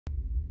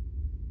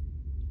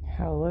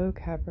Hello,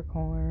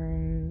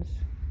 Capricorns.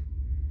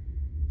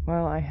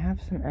 Well, I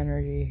have some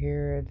energy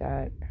here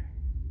that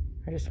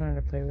I just wanted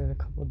to play with a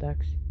couple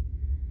decks.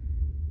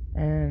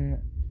 And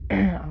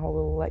I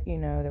will let you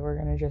know that we're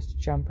going to just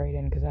jump right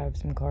in because I have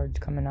some cards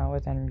coming out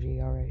with energy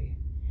already.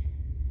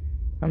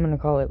 I'm going to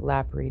call it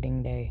lap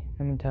reading day.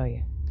 Let me tell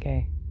you,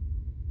 okay?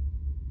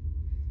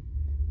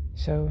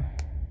 So,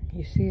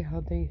 you see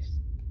how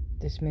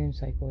this moon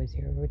cycle is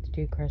here with the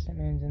 2 crescent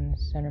moons and the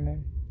center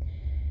moon.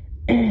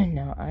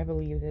 Now, I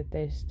believe that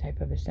this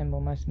type of a symbol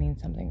must mean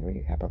something for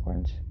you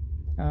Capricorns.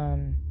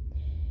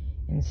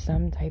 In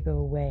some type of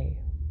a way.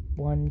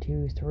 1,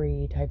 2,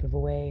 3 type of a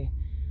way.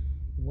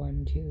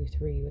 1, 2,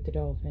 3 with the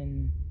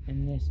dolphin,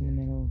 and this in the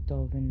middle,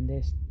 dolphin,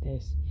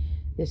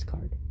 this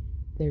card.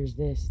 There's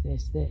this.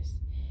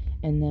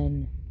 And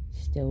then,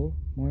 still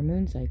more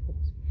moon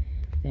cycles.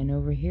 Then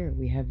over here,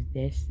 we have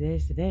this.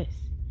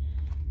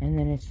 And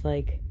then it's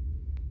like,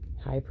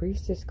 High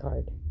Priestess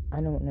card. I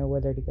don't know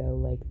whether to go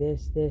like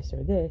this,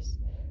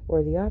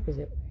 or the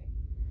opposite way.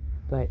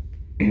 But,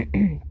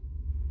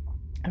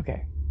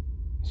 okay.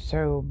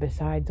 So,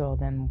 besides all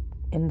them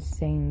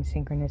insane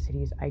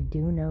synchronicities, I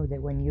do know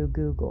that when you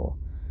Google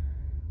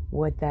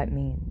what that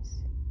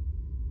means,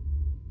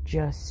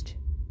 just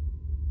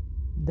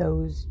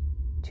those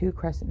 2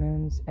 crescent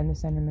moons and the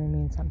center moon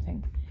mean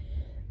something.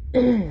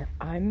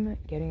 I'm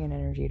getting an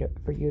energy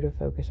for you to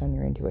focus on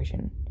your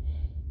intuition,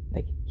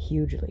 like,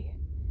 hugely.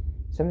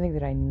 Something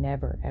that I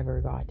never,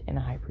 ever got in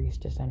a High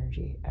Priestess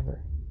energy,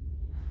 ever.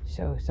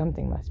 So,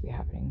 something must be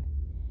happening.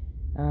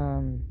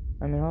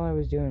 I mean, all I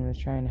was doing was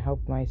trying to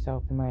help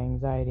myself and my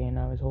anxiety, and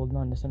I was holding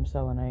on to some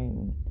selenite,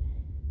 and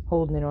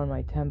holding it on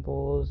my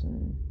temples,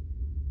 and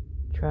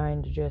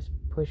trying to just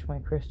push my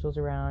crystals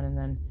around, and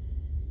then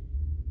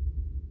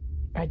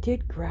I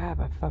did grab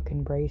a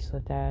fucking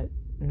bracelet that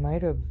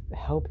might have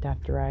helped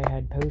after I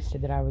had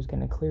posted that I was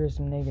going to clear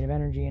some negative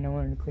energy, and I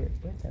wanted to clear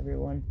it with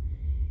everyone.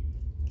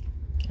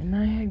 And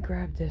I had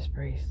grabbed this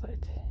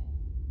bracelet.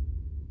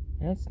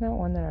 And it's not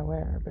one that I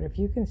wear, but if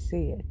you can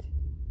see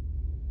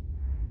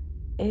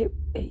it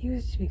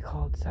used to be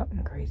called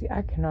something crazy.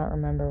 I cannot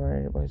remember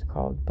what it was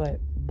called, but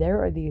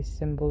there are these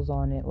symbols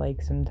on it,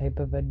 like some type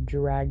of a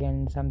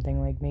dragon, something,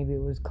 like maybe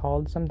it was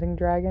called something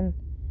dragon.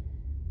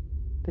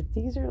 But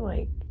these are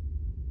like,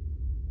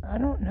 I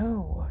don't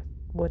know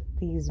what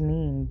these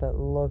mean, but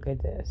look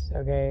at this,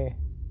 okay?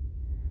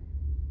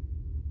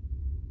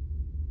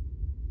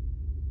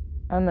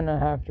 I'm gonna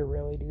have to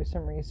really do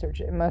some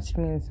research. It must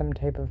mean some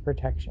type of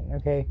protection,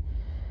 okay?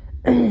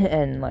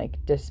 And,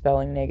 like,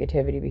 dispelling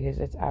negativity, because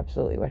it's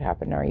absolutely what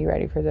happened. Now, are you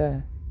ready for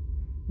the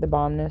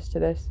bombness to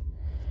this?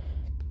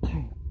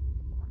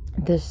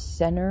 The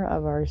center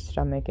of our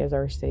stomach is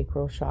our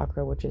sacral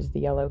chakra, which is the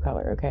yellow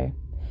color, okay?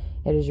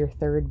 It is your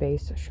 3rd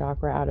base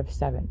chakra out of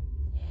 7.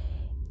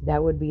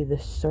 That would be the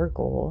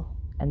circle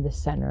and the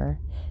center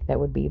that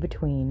would be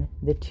between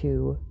the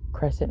 2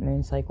 crescent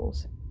moon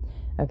cycles,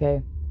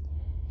 okay?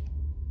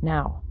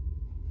 Now,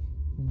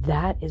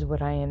 that is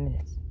what I am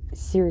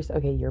serious.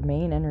 Okay, your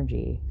main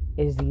energy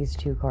is these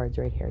 2 cards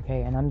right here,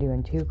 okay? And I'm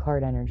doing 2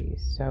 card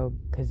energies, so,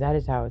 because that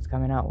is how it's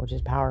coming out, which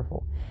is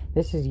powerful.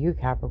 This is you,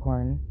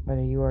 Capricorn.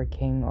 Whether you are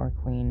king or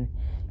queen,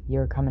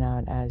 you're coming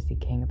out as the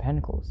King of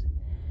Pentacles.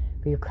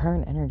 But your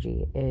current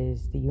energy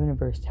is the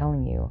universe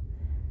telling you,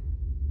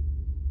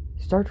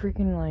 start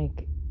freaking,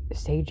 like,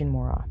 saging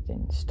more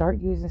often.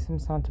 Start using some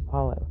Santa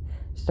Paulo.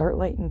 Start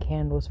lighting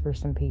candles for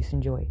some peace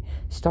and joy.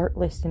 Start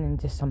listening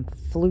to some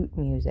flute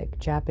music.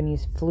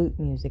 Japanese flute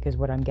music is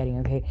what I'm getting,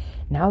 okay?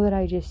 Now that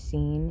I just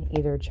seen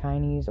either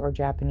Chinese or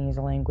Japanese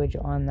language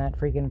on that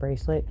freaking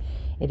bracelet,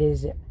 it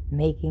is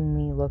making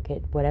me look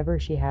at whatever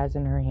she has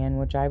in her hand,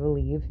 which I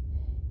believe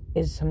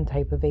is some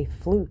type of a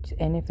flute.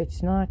 And if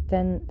it's not,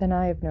 then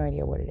I have no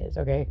idea what it is,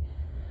 okay?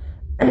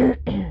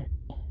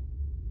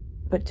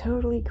 But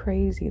totally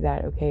crazy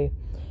that, okay,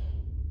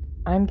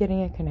 I'm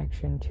getting a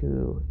connection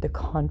to the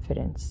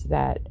confidence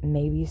that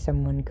maybe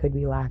someone could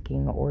be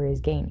lacking or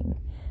is gaining.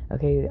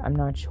 Okay, I'm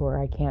not sure.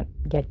 I can't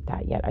get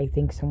that yet. I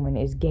think someone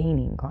is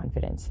gaining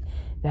confidence.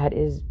 That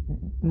is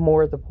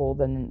more the pull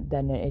than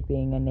it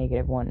being a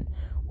negative one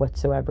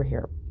whatsoever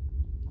here.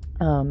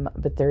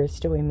 But there is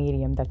still a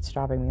medium that's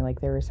stopping me.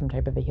 Like, there is some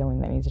type of a healing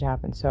that needs to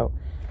happen. So,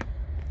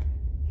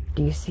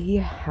 do you see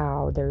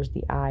how there's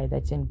the eye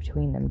that's in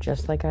between them?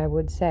 Just like I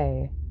would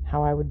say,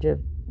 how I would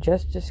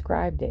just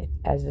described it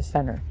as the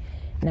center.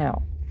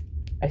 Now,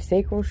 a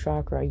sacral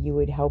chakra, you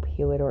would help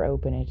heal it or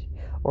open it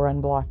or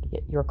unblock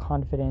it. Your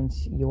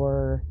confidence,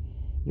 your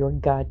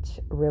gut,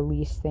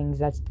 release things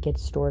that get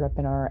stored up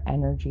in our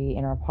energy,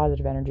 in our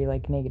positive energy,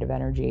 like negative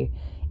energy.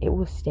 It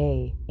will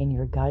stay in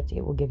your gut.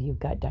 It will give you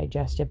gut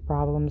digestive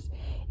problems.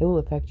 It will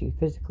affect you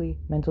physically,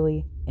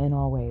 mentally, in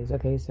all ways.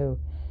 Okay, so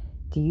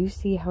do you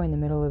see how in the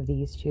middle of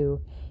these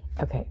 2,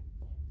 okay,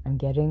 I'm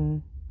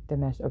getting the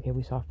mess. Okay,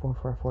 we saw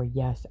 444.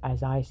 Yes,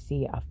 as I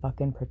see a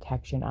fucking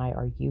protection eye.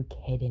 Are you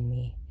kidding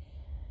me?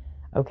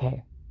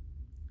 Okay,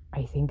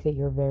 I think that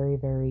you're very,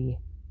 very,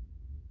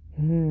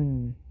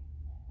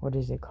 what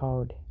is it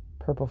called?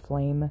 Purple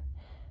flame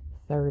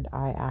third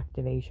eye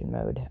activation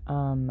mode.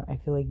 I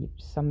feel like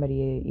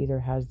somebody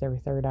either has their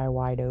third eye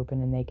wide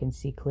open and they can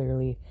see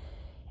clearly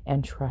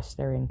and trust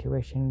their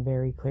intuition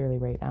very clearly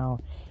right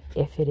now,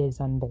 if it is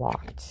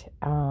unblocked.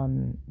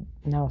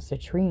 Now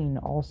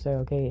citrine also,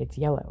 okay, it's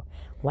yellow,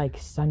 like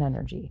sun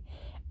energy.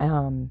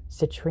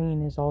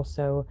 Citrine is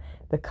also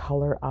the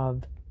color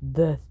of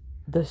the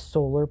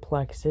solar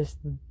plexus,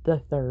 the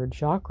third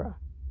chakra,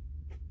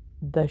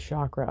 the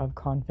chakra of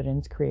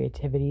confidence,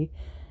 creativity,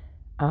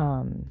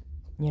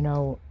 you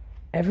know,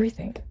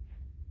 everything,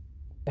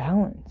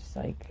 balance.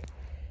 Like,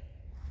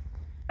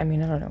 I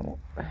mean, I don't know,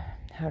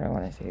 how do I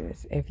want to say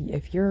this?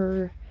 If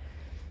your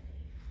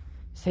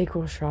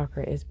sacral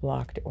chakra is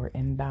blocked or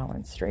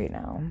imbalanced right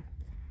now,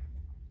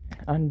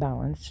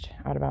 unbalanced,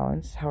 out of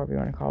balance, however you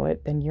want to call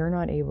it, then you're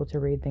not able to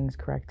read things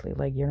correctly.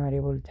 Like, you're not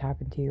able to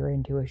tap into your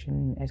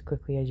intuition as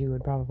quickly as you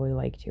would probably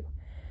like to.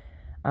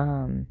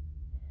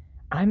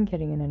 I'm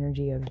getting an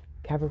energy of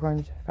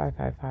Capricorns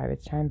 555.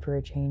 It's time for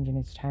a change and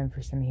it's time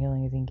for some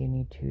healing. I think you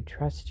need to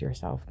trust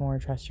yourself more,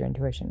 trust your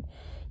intuition.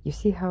 You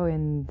see how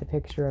in the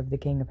picture of the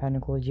King of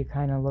Pentacles, you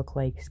kind of look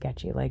like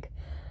sketchy. Like,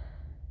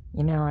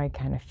 you know, I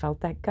kind of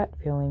felt that gut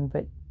feeling,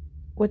 but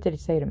what did it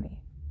say to me?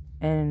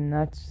 And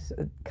that's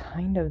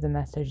kind of the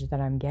message that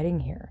I'm getting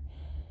here.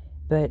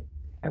 But,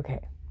 okay.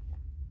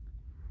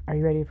 Are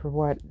you ready for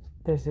what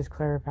this is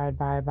clarified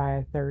by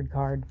a third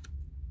card?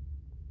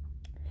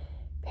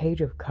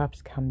 Page of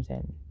Cups comes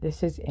in.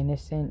 This is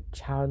innocent,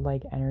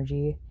 childlike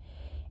energy.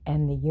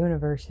 And the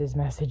universe's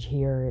message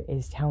here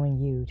is telling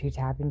you to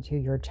tap into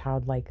your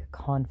childlike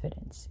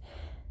confidence.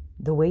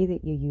 The way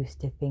that you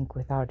used to think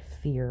without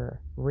fear,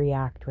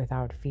 react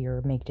without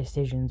fear, make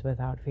decisions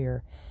without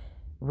fear,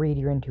 read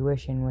your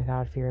intuition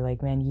without fear.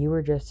 Like, man, you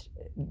were just,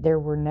 there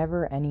were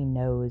never any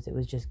no's. It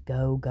was just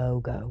go, go,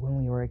 go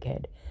when we were a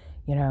kid.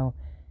 You know,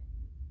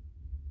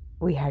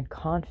 we had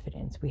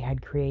confidence, we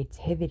had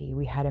creativity,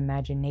 we had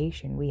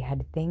imagination, we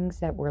had things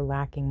that we're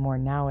lacking more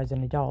now as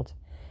an adult.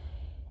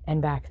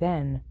 And back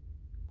then,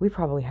 we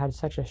probably had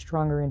such a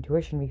stronger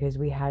intuition because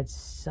we had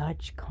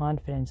such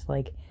confidence.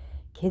 Like,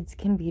 kids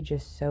can be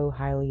just so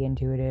highly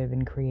intuitive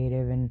and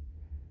creative, and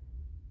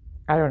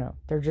I don't know,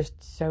 they're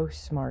just so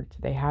smart.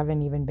 They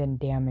haven't even been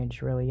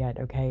damaged really yet,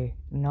 okay?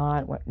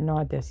 Not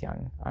this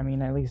young. I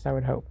mean, at least I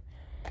would hope.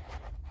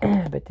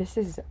 But this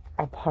is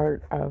a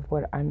part of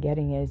what I'm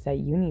getting, is that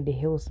you need to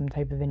heal some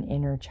type of an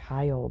inner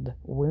child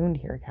wound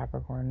here,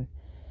 Capricorn.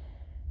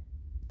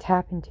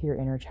 Tap into your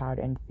inner child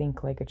and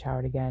think like a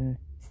child again.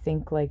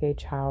 Think like a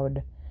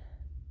child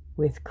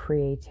with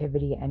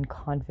creativity and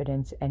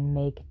confidence, and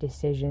make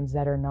decisions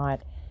that are not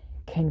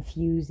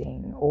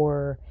confusing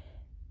or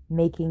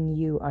making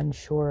you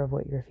unsure of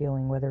what you're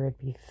feeling, whether it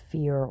be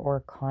fear or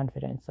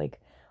confidence. Like,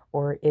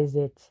 or is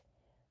it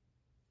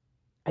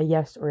a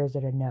yes or is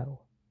it a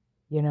no?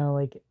 You know,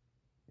 like,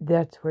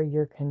 that's where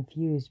you're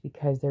confused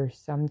because there's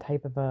some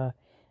type of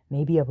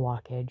maybe a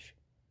blockage.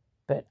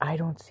 But I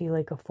don't see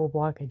like a full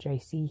blockage. I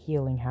see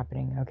healing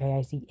happening, okay?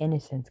 I see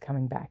innocence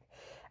coming back.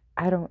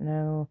 I don't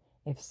know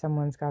if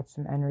someone's got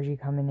some energy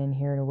coming in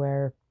here to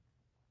where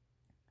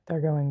they're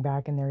going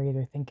back and they're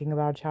either thinking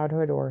about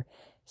childhood or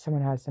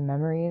someone has some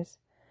memories.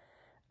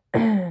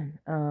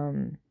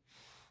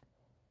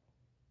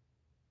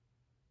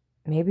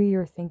 Maybe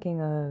you're thinking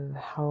of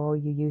how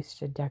you used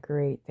to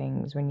decorate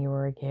things when you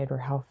were a kid, or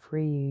how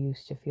free you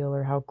used to feel,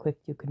 or how quick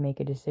you could make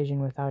a decision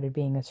without it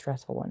being a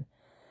stressful one.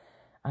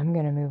 I'm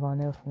going to move on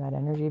though from that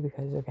energy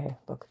because, okay,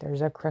 look,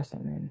 there's a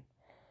crescent moon.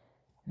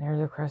 There's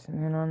a crescent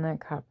moon on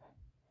that cup.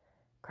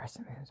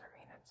 Crescent moons are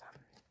meaning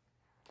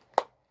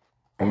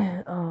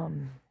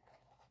something.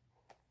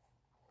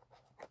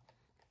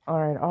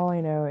 Alright, all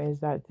I know is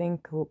that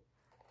think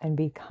and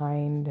be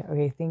kind.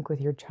 Okay, think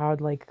with your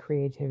childlike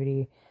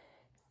creativity.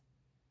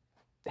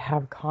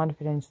 Have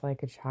confidence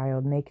like a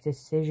child. Make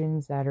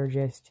decisions that are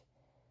just,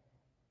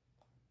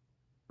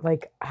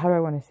 like, how do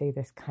I want to say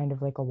this? Kind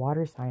of like a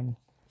water sign.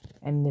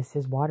 And this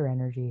is water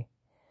energy.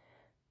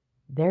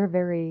 They're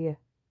very,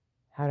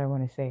 how do I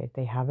want to say it?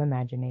 They have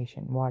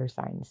imagination, water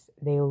signs.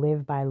 They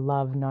live by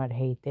love, not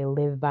hate. They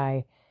live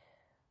by,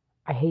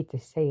 I hate to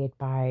say it,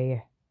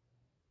 by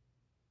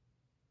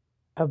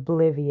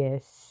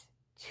oblivious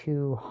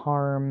to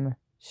harm,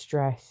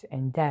 stress,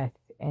 and death.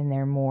 And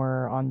they're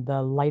more on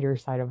the lighter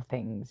side of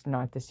things,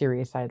 not the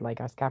serious side like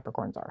us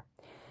Capricorns are.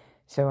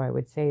 So I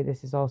would say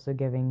this is also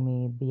giving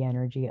me the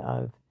energy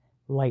of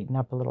lighten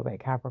up a little bit,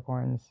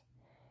 Capricorns.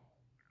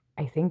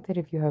 I think that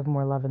if you have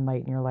more love and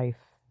light in your life,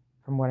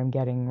 from what I'm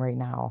getting right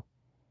now,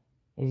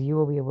 is you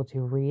will be able to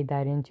read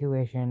that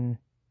intuition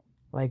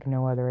like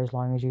no other, as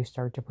long as you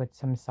start to put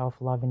some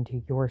self-love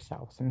into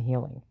yourself, some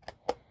healing.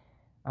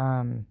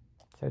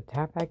 So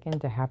tap back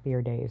into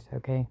happier days,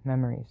 okay?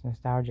 Memories,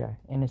 nostalgia,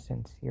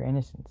 innocence, your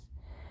innocence.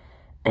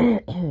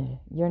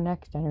 Your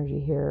next energy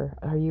here,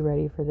 are you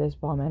ready for this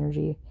bomb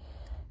energy?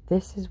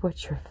 This is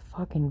what your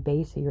fucking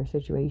base of your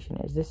situation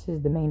is. This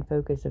is the main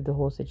focus of the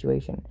whole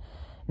situation.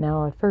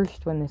 Now, at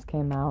first, when this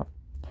came out,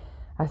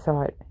 I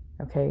thought,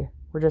 okay,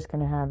 We're just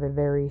going to have a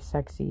very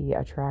sexy,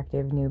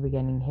 attractive new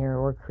beginning here,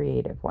 or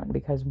creative one,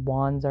 because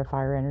wands are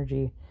fire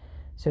energy.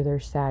 So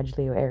there's Sag,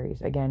 Leo,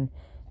 Aries. Again,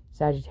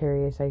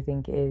 Sagittarius, I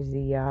think, is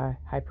the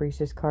High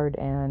Priestess card,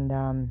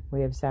 and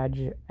we have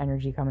Sag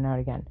energy coming out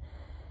again.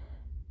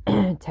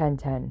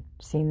 1010.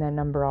 Seen that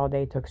number all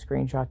day, took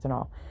screenshots and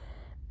all.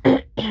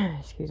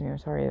 Excuse me, I'm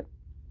sorry.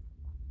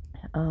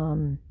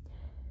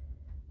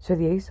 So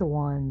the Ace of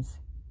Wands,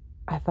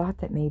 I thought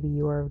that maybe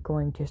you are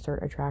going to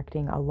start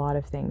attracting a lot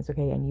of things,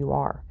 okay, and you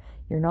are.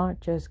 You're not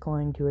just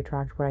going to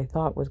attract what I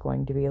thought was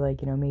going to be,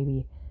 like, you know,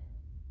 maybe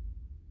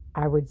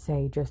I would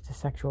say just a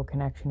sexual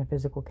connection, a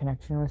physical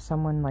connection with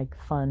someone, like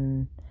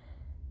fun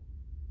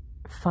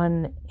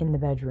in the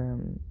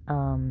bedroom,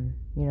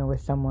 you know,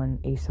 with someone.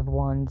 Ace of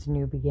Wands,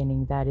 new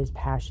beginning, that is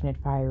passionate,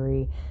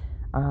 fiery.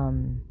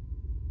 You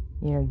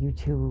know, you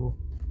two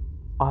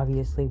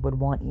obviously would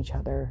want each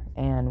other,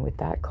 and with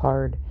that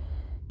card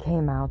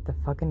came out the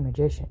fucking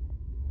Magician.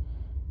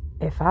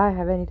 If I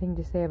have anything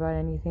to say about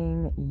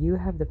anything, you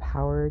have the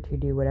power to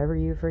do whatever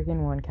you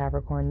freaking want,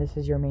 Capricorn. This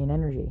is your main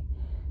energy.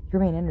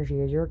 Your main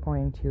energy is you're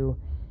going to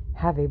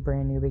have a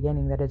brand new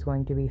beginning that is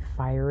going to be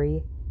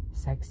fiery,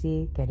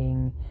 sexy,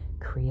 getting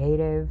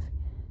creative,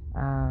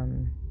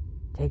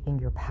 taking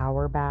your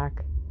power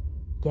back,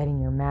 getting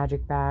your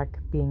magic back,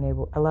 being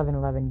able...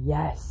 11:11,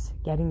 yes!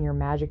 Getting your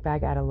magic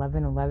back at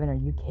 11:11, are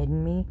you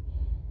kidding me?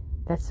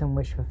 That's some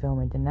wish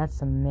fulfillment, and that's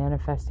some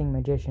manifesting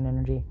magician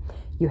energy.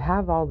 You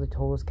have all the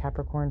tools,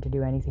 Capricorn, to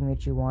do anything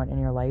that you want in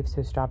your life,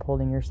 so stop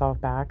holding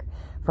yourself back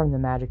from the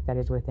magic that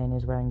is within,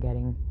 is what I'm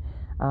getting.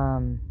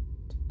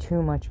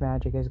 Too much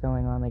magic is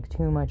going on, like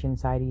too much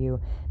inside of you.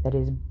 That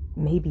is,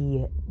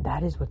 maybe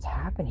that is what's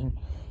happening.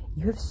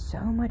 You have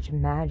so much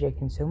magic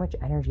and so much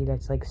energy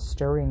that's like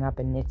stirring up,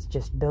 and it's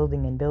just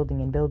building and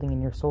building and building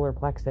in your solar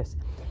plexus.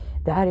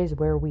 That is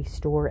where we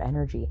store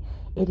energy.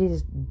 It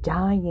is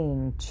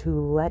dying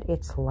to let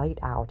its light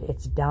out.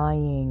 It's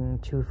dying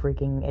to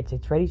freaking...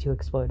 It's ready to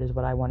explode, is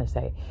what I want to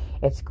say.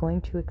 It's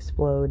going to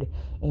explode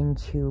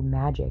into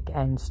magic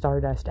and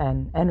stardust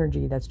and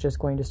energy that's just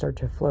going to start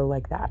to flow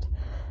like that.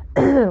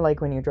 Like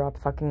when you drop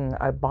fucking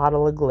a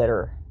bottle of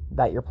glitter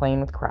that you're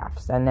playing with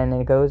crafts, and then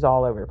it goes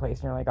all over the place,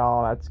 and you're like,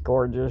 oh, that's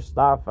gorgeous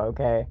stuff,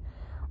 okay.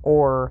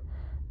 Or,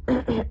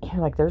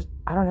 like, there's...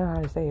 I don't know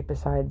how to say it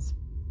besides...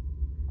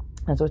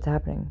 That's what's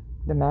happening.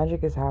 The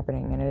magic is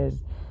happening, and it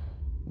is...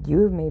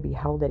 You've maybe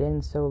held it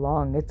in so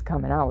long, it's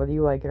coming out, whether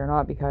you like it or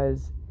not,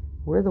 because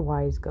we're the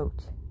wise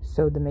goat.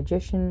 So the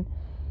Magician,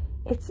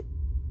 it's...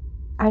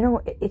 I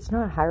know it's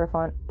not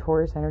Hierophant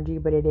Taurus energy,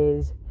 but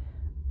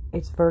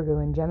it's Virgo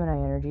and Gemini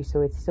energy,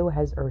 so it still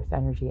has Earth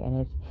energy,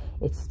 and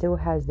it still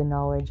has the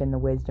knowledge and the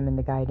wisdom and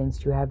the guidance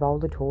to have all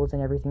the tools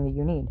and everything that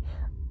you need.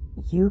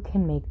 You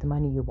can make the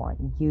money you want.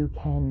 You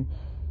can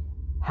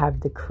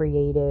have the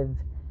creative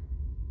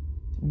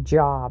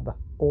job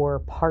or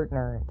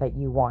partner that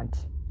you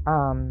want.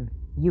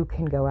 You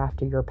can go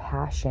after your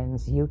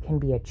passions. You can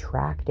be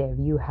attractive.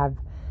 You have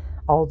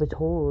all the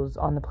tools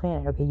on the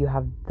planet. Okay, you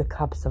have the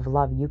cups of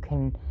love. You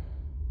can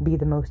be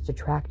the most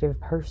attractive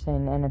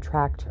person and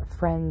attract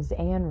friends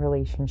and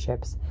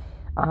relationships.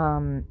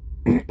 And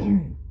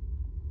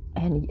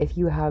if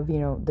you have, you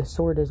know, the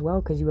sword as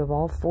well, because you have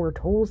all four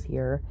tools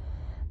here,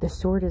 the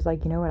sword is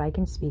like, you know what, I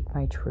can speak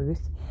my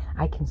truth.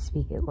 I can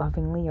speak it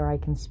lovingly, or I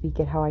can speak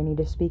it how I need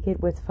to speak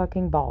it with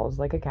fucking balls,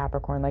 like a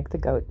Capricorn, like the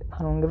goat.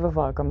 I don't give a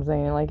fuck. I'm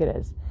saying it like it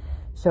is.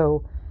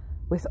 So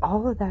with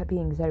all of that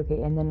being said,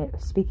 okay, and then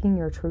speaking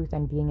your truth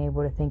and being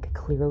able to think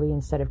clearly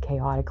instead of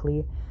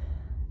chaotically,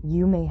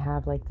 you may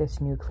have like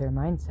this new clear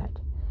mindset.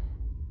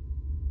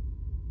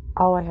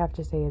 All I have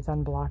to say is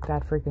unblock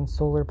that freaking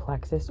solar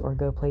plexus, or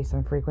go play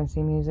some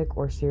frequency music,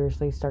 or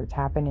seriously start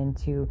tapping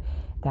into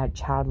that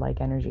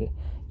childlike energy.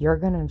 You're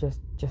gonna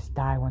just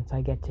die once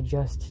I get to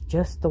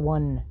just the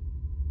one.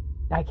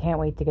 I can't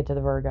wait to get to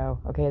the Virgo.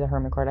 Okay, the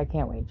Hermit card. I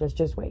can't wait.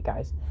 Just wait,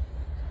 guys.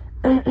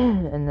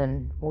 And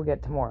then we'll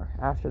get to more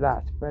after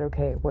that. But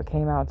okay, what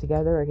came out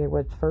together? Okay,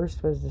 what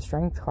first was the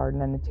Strength card,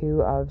 and then the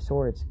Two of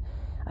Swords.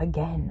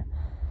 Again,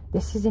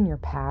 this is in your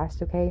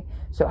past, okay?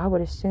 So I would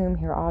assume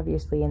here,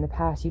 obviously, in the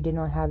past, you did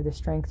not have the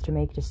strength to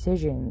make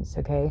decisions,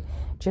 okay?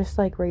 Just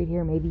like right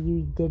here, maybe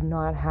you did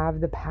not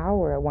have the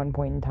power at one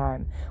point in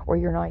time, or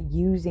you're not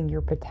using your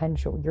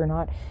potential. You're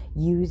not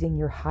using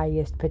your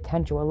highest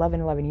potential.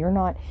 11:11, you're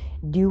not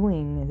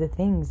doing the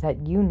things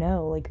that you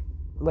know,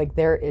 like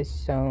there is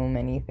so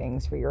many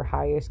things for your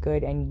highest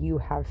good, and you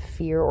have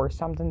fear or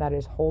something that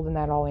is holding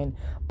that all in,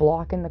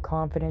 blocking the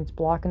confidence,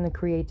 blocking the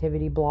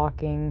creativity,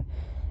 blocking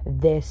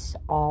this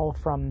all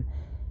from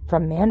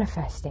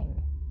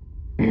manifesting.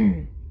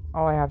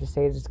 All I have to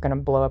say is it's going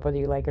to blow up, whether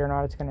you like it or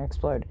not. It's going to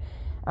explode.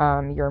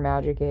 Your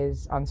magic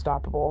is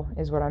unstoppable,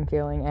 is what I'm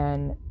feeling.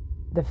 And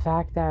the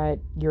fact that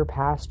your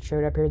past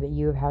showed up here, that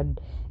you have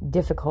had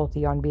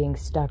difficulty on being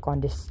stuck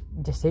on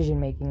decision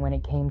making when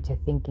it came to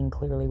thinking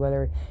clearly,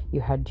 whether you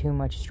had too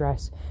much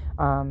stress.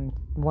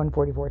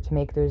 144 to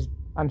make those,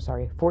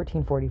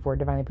 1444,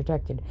 divinely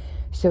protected.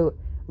 So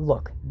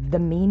look, the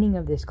meaning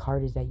of this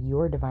card is that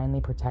you're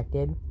divinely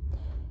protected.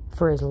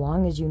 for as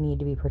long as you need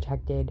to be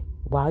protected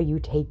while you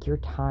take your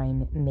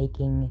time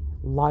making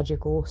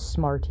logical,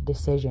 smart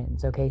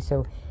decisions, okay?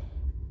 So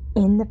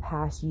in the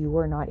past, you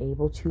were not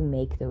able to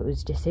make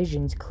those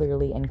decisions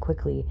clearly and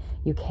quickly.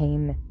 You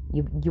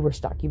were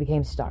stuck. You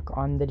became stuck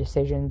on the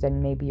decisions,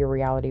 and maybe your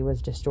reality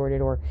was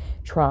distorted, or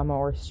trauma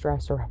or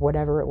stress or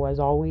whatever it was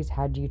always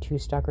had you too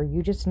stuck, or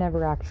you just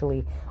never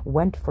actually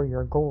went for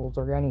your goals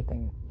or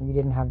anything. You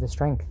didn't have the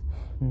strength.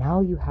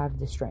 Now you have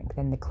the strength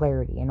and the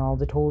clarity and all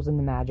the tools and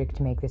the magic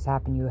to make this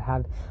happen. You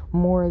have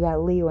more of that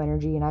Leo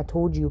energy, and I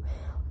told you,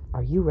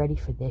 are you ready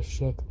for this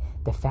shit?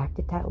 The fact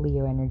that that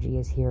Leo energy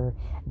is here,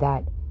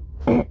 that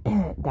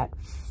that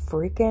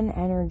freaking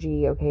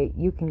energy, okay,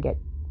 you can get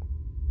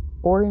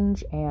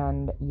orange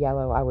and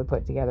yellow, I would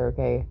put together,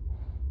 okay?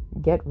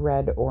 Get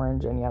red,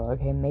 orange, and yellow,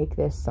 okay? Make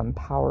this some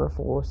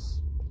powerful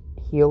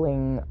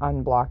healing,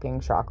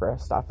 unblocking chakra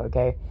stuff,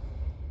 okay?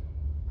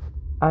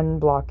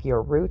 Unblock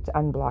your roots,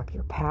 unblock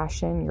your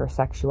passion, your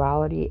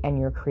sexuality, and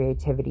your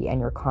creativity, and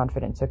your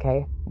confidence,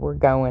 okay? We're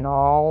going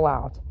all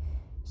out.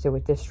 So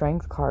with this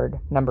strength card,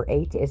 number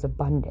 8 is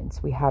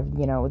abundance. We have,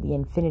 you know, the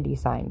infinity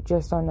sign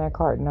just on that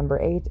card, number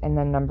 8, and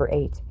then number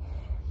 8.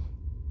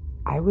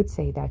 I would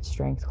say that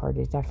strength card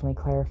is definitely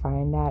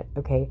clarifying that,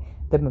 okay,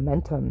 the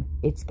momentum,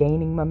 it's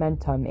gaining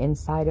momentum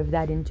inside of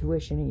that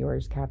intuition of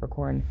yours,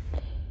 Capricorn.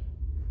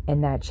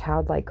 And that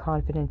childlike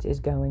confidence is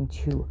going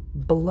to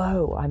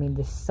blow. I mean,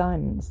 the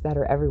suns that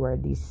are everywhere,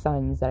 these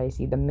suns that I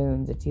see, the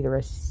moons, it's either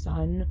a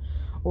sun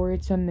or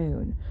it's a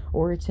moon,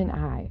 or it's an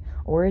eye,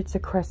 or it's a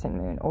crescent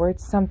moon, or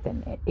it's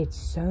something. It's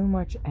so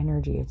much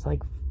energy. It's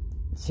like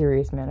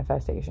serious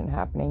manifestation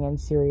happening,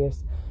 and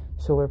serious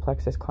solar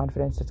plexus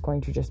confidence that's going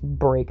to just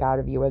break out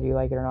of you, whether you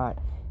like it or not.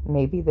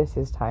 Maybe this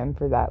is time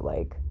for that,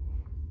 like,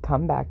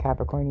 comeback,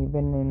 Capricorn. You've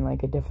been in,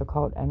 like, a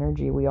difficult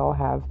energy. We all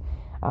have.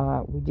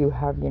 We do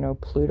have, you know,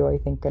 Pluto, I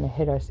think, going to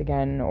hit us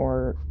again,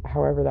 or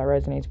however that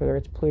resonates, whether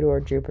it's Pluto or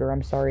Jupiter.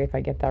 I'm sorry if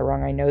I get that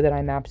wrong. I know that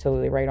I'm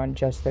absolutely right on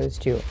just those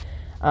two.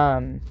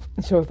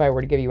 So if I were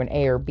to give you an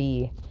A or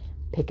B,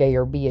 pick A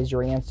or B as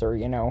your answer,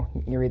 you know,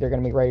 you're either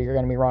going to be right or you're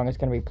going to be wrong. It's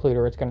going to be Pluto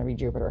or it's going to be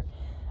Jupiter.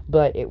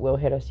 But it will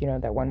hit us, you know,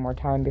 that one more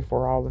time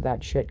before all of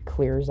that shit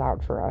clears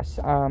out for us.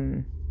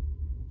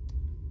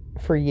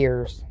 For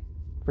years.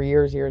 For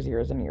years, years,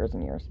 years, and years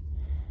and years.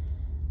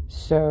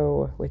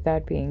 So, with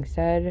that being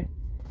said,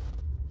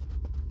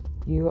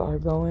 you are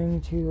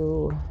going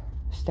to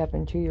step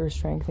into your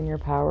strength and your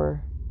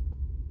power.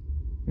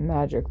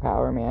 Magic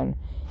power, man.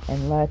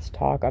 And let's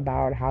talk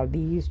about how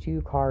these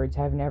two cards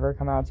have never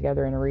come out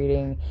together in a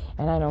reading.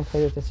 And I don't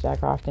play with this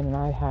deck often, and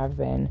I have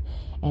been.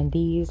 And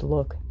these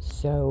look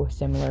so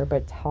similar.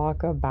 But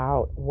talk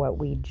about what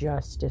we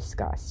just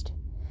discussed.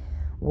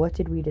 What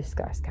did we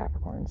discuss,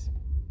 Capricorns?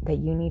 That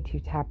you need to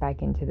tap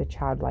back into the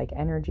childlike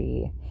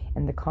energy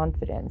and the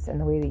confidence and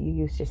the way that you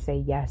used to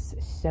say yes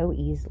so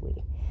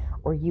easily.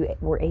 Or you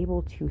were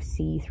able to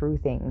see through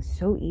things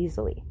so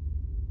easily.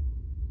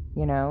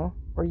 You know?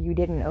 Or you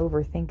didn't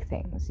overthink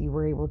things. You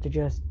were able to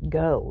just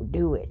go,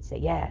 do it, say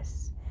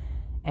yes.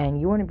 And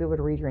you want to be able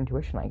to read your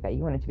intuition like that.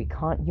 You want it to be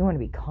you want to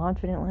be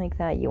confident like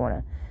that. You want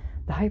to.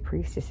 The High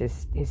Priestess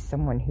is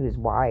someone who's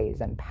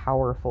wise and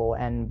powerful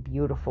and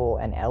beautiful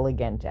and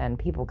elegant, and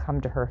people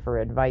come to her for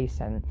advice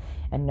and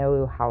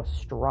know how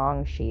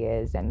strong she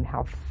is and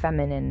how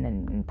feminine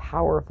and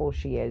powerful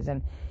she is.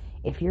 And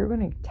if you're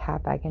going to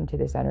tap back into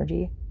this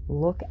energy,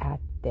 look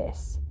at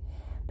this.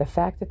 The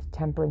fact that the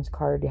Temperance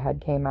card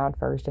came out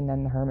first and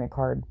then the Hermit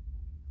card,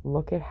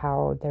 look at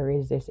how there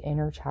is this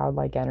inner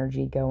childlike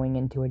energy going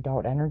into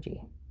adult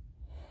energy.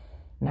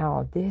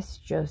 Now, this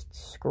just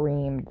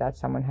screamed that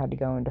someone had to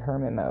go into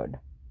hermit mode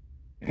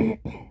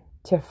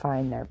to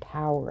find their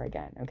power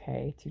again,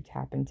 okay? To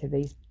tap into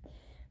these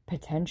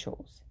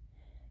potentials,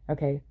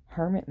 okay?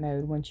 Hermit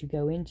mode, once you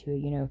go into it,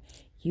 you know,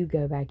 you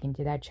go back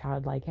into that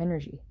childlike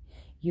energy.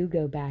 You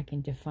go back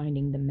into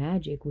finding the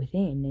magic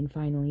within and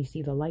finally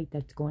see the light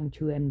that's going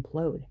to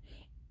implode.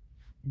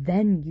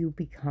 Then you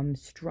become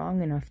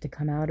strong enough to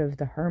come out of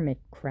the hermit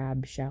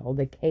crab shell,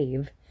 the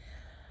cave,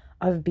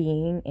 of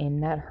being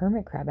in that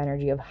hermit crab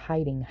energy of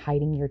hiding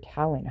your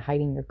talent,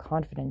 hiding your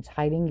confidence,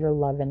 hiding your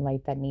love and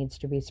light that needs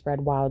to be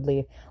spread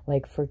wildly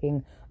like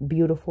freaking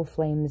beautiful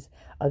flames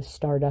of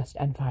stardust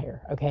and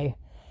fire, okay?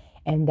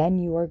 And then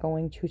you are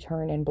going to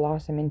turn and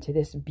blossom into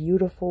this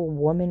beautiful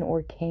woman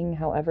or king,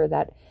 however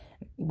that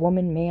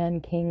woman, man,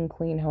 king,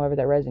 queen, however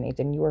that resonates.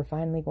 And you are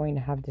finally going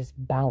to have this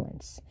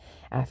balance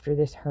after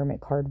this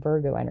Hermit card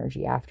Virgo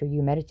energy. After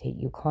you meditate,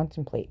 you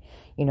contemplate,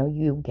 you know,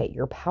 you get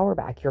your power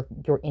back,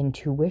 your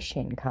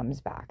intuition comes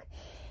back.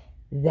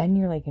 Then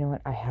you're like, you know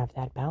what, I have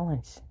that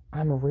balance.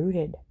 I'm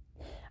rooted.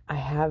 I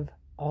have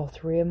all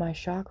 3 of my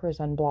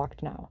chakras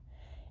unblocked now.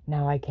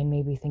 Now I can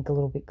maybe think a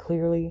little bit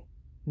clearly,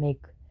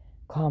 make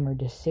calmer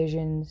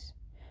decisions,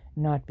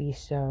 not be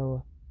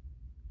so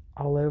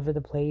all over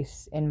the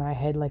place in my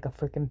head like a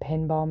freaking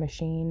pinball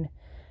machine.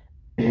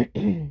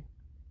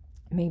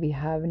 Maybe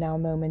have now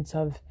moments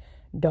of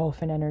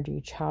dolphin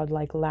energy,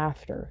 childlike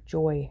laughter,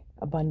 joy,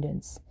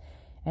 abundance,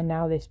 And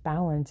now this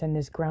balance and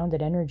this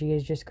grounded energy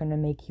is just going to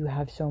make you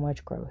have so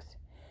much growth,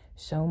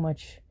 so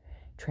much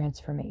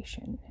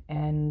transformation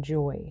and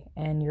joy.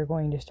 And you're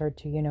going to start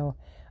to, you know,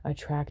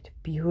 attract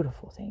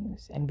beautiful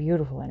things and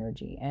beautiful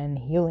energy and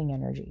healing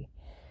energy.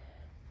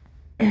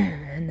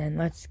 And then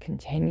let's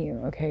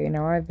continue. Okay,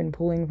 now I've been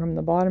pulling from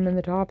the bottom and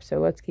the top, so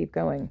let's keep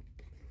going.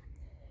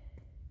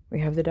 We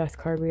have the Death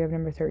card. We have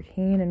number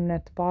 13, and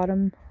at the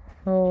bottom.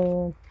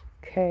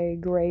 Okay,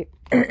 great.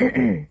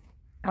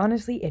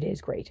 Honestly, it is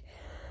great.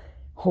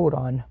 Hold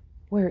on.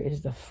 Where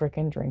is the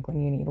frickin' drink when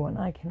you need one?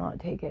 I cannot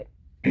take it.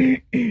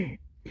 2.5,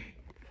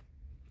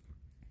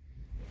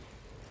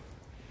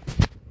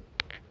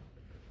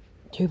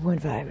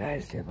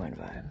 guys.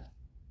 2.5.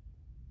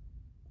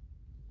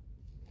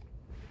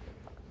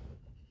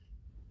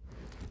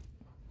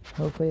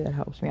 Hopefully that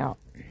helps me out.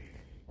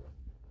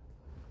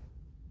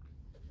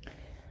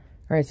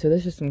 Alright, so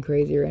this is some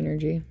crazier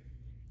energy.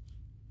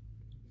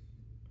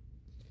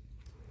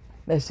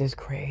 This is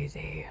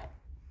crazy.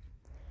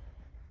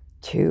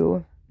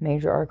 2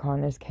 major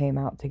arcanas came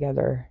out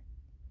together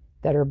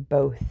that are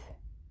both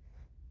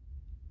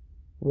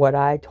what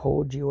I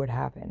told you would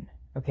happen.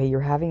 Okay,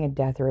 you're having a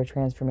death or a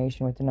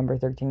transformation with the number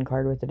 13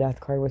 card, with the Death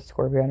card, with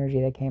Scorpio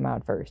energy that came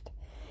out first.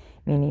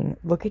 Meaning,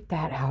 look at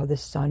that, how the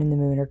sun and the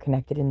moon are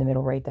connected in the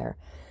middle right there.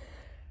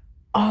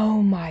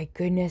 Oh my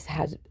goodness,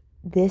 has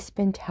this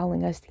been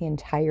telling us the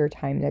entire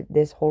time that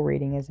this whole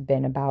reading has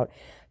been about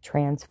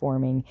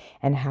transforming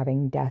and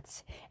having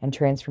deaths and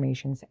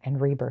transformations and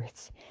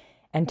rebirths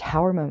and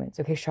tower moments,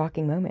 okay,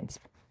 shocking moments.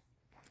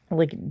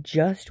 Like,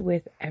 just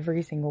with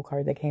every single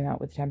card that came out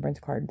with the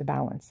Temperance card, the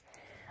balance,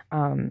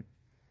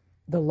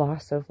 the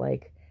loss of,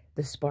 like,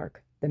 the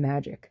spark, the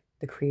magic,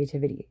 the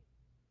creativity,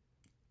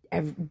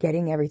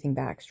 getting everything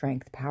back,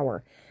 strength,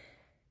 power,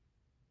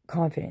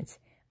 confidence.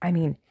 I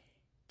mean,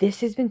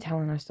 this has been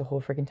telling us the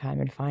whole freaking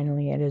time, and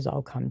finally it has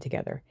all come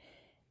together.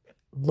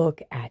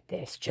 Look at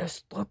this.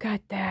 Just look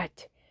at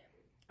that.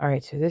 All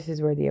right, so this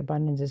is where the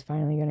abundance is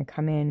finally going to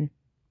come in.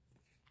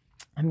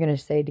 I'm going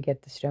to say to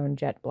get the stone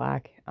jet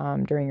black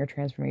during your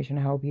transformation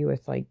to help you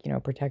with, like, you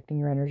know, protecting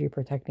your energy,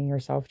 protecting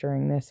yourself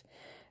during this.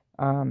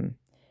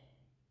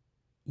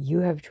 You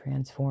have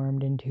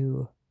transformed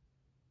into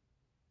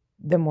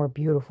the more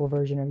beautiful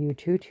version of you.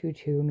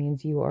 222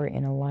 means you are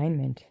in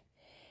alignment.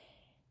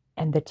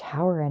 And the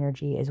tower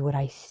energy is what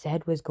I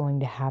said was going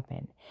to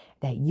happen.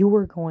 That you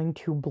were going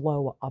to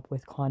blow up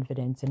with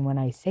confidence. And when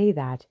I say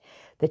that,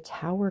 the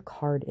tower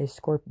card is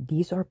Scorpio.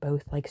 These are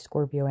both like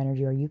Scorpio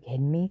energy. Are you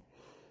kidding me?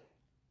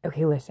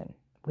 Okay, listen.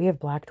 We have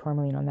black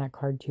tourmaline on that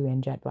card too,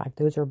 and jet black.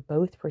 Those are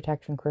both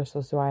protection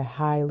crystals, so I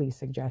highly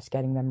suggest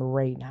getting them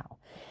right now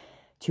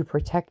to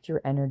protect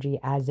your energy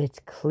as it's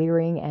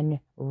clearing and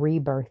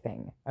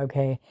rebirthing,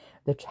 okay?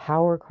 The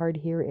tower card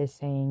here is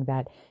saying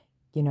that,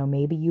 you know,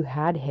 maybe you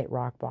had hit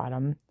rock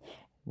bottom,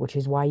 which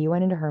is why you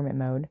went into hermit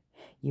mode.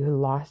 You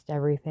lost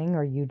everything,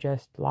 or you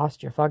just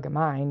lost your fucking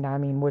mind. I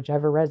mean,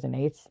 whichever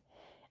resonates.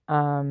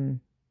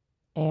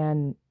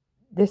 And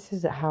this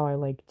is how I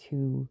like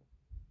to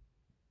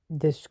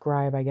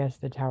describe, I guess,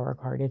 the tower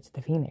card. It's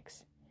the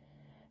phoenix.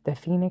 The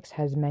phoenix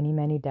has many,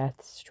 many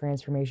deaths,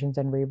 transformations,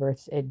 and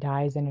rebirths. It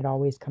dies and it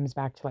always comes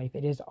back to life.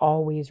 It is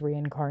always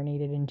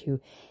reincarnated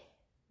into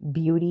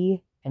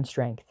beauty and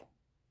strength.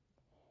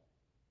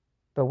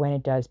 But when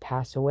it does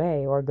pass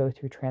away or go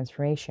through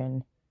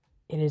transformation,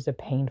 it is a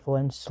painful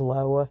and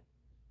slow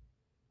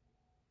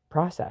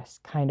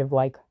process, kind of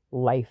like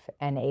life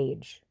and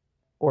age,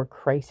 or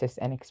crisis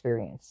and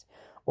experience,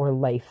 or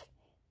life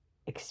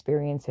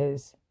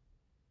experiences,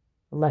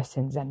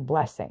 lessons and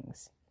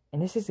blessings.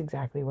 And this is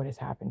exactly what has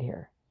happened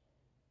here.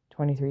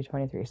 23.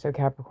 So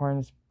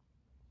Capricorns,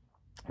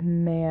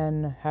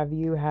 man, have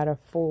you had a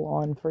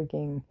full-on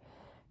freaking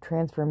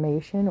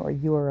transformation, or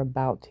you are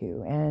about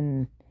to?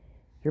 And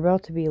you're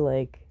about to be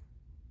like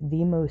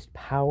the most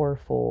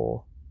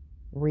powerful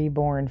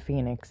reborn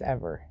phoenix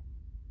ever.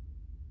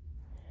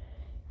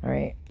 All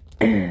right.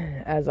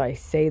 As I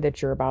say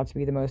that you're about to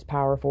be the most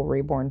powerful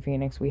reborn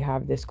phoenix, we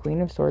have this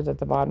Queen of Swords at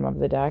the bottom of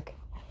the deck.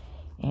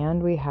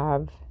 And we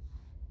have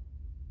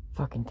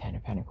fucking 10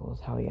 of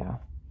Pentacles. Hell yeah.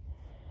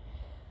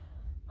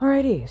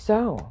 Alrighty,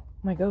 so,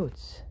 my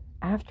goats.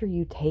 After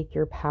you take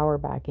your power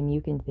back and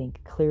you can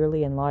think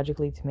clearly and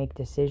logically to make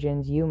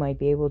decisions, you might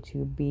be able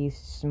to be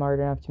smart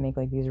enough to make,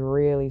 like, these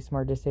really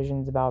smart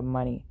decisions about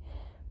money.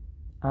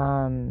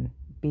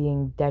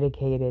 Being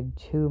dedicated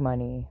to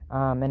money.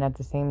 And at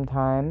the same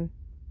time,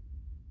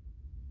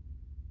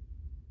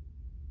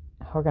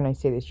 how can I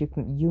say this?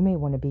 You may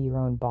want to be your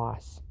own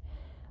boss.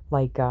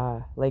 Like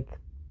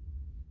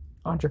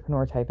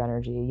entrepreneur type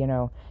energy, you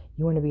know,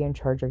 you want to be in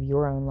charge of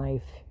your own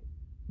life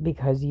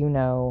because you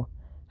know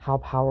how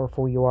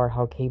powerful you are,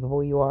 how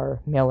capable you are,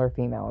 male or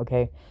female,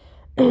 okay?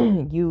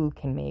 You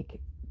can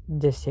make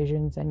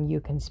decisions and you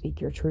can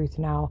speak your truth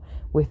now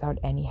without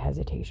any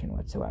hesitation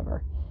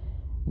whatsoever.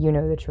 You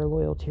know that you're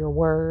loyal to your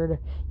word,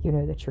 you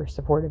know that you're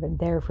supportive and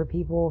there for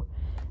people.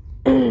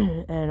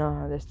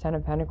 And this 10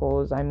 of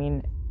Pentacles, I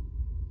mean,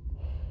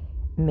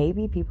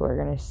 maybe people are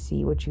going to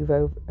see what you've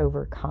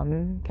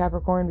overcome,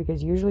 Capricorn,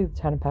 because usually the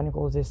Ten of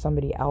Pentacles is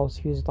somebody else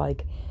who's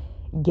like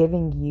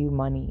giving you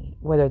money,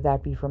 whether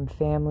that be from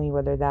family,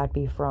 whether that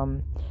be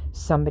from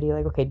somebody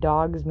like, okay,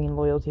 dogs mean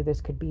loyalty.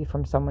 This could be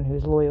from someone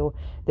who's loyal.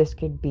 This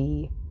could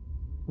be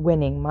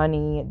winning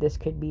money. This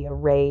could be a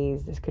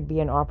raise. This could be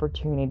an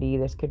opportunity.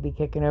 This could be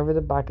kicking over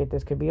the bucket.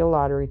 This could be a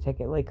lottery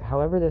ticket. Like,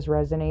 however this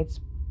resonates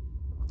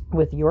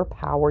with your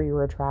power,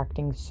 you're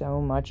attracting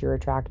so much. You're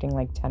attracting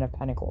like 10 of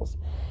Pentacles.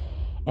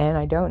 And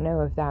I don't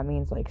know if that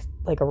means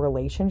like a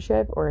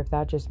relationship, or if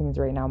that just means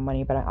right now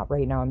money, but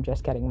right now I'm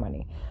just getting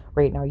money.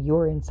 Right now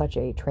you're in such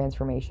a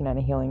transformation and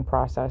a healing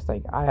process.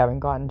 Like, I haven't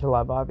gotten to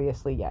love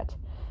obviously yet.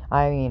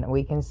 I mean,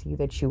 we can see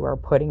that you are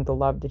putting the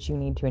love that you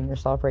need to in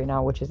yourself right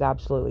now, which is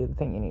absolutely the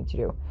thing you need to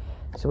do.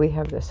 So we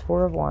have this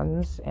Four of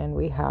Wands, and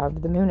we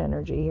have the moon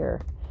energy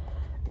here.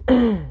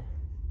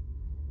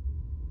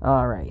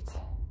 All right.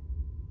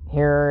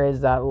 Here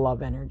is that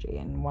love energy.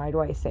 And why do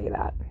I say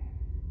that?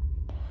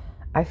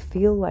 I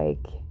feel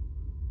like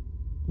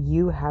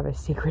you have a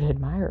secret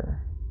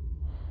admirer.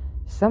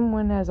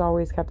 Someone has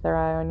always kept their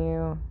eye on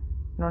you.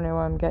 I don't know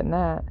why I'm getting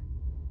that.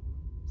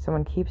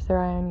 Someone keeps their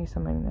eye on you.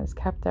 Someone has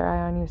kept their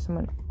eye on you.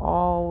 Someone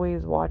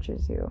always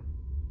watches you.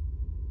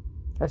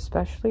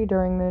 Especially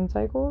during moon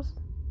cycles.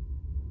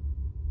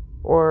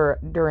 Or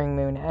during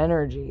moon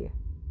energy.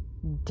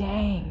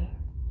 Dang.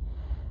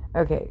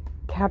 Okay,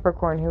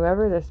 Capricorn,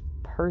 whoever this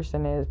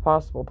person is,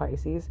 possible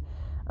Pisces,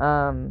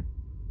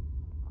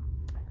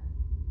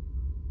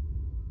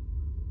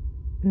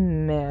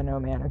 man, oh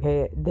man,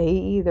 okay, they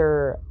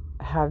either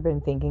have been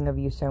thinking of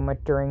you so much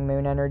during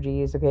moon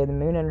energies. Okay, the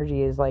moon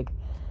energy is like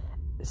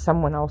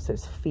someone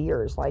else's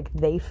fears. Like,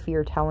 they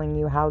fear telling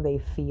you how they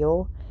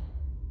feel,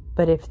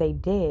 but if they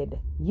did,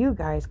 you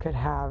guys could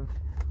have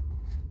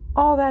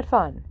all that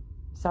fun,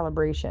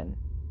 celebration,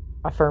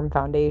 a firm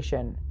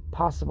foundation,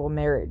 possible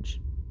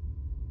marriage,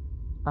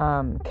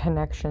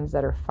 connections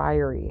that are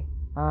fiery,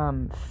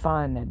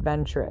 fun,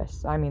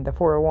 adventurous. I mean, the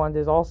Four of Wands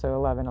is also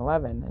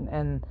 1111,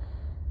 and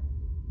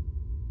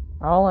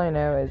all I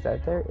know is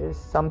that there is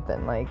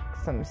something, like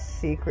some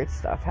secret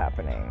stuff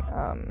happening.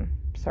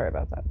 Sorry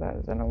about that. That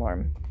is an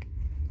alarm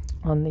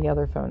on the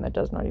other phone that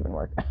does not even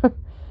work.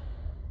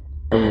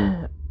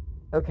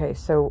 Okay,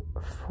 so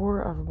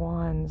Four of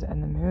Wands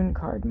and the Moon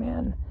card,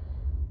 man.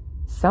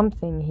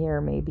 Something here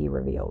may be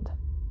revealed.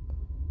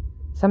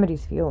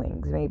 Somebody's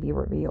feelings may be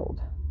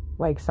revealed.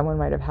 Like, someone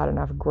might have had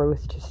enough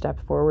growth to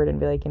step forward and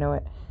be like, you know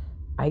what?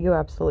 I go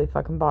absolutely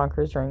fucking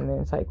bonkers during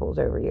moon cycles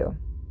over you.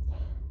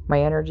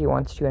 My energy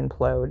wants to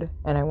implode,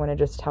 and I want to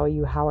just tell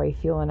you how I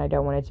feel, and I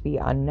don't want it to be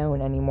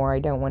unknown anymore. I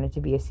don't want it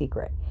to be a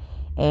secret.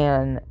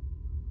 And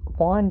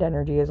Wand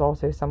energy is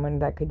also someone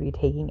that could be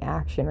taking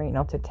action right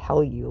now to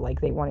tell you,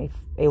 like, they want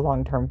a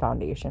long-term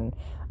foundation.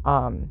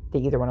 They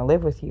either want to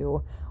live with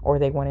you, or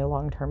they want a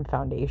long-term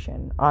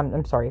foundation.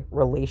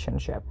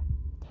 Relationship.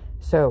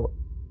 So,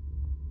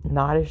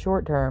 not a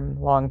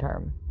short-term,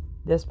 long-term.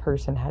 This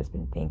person has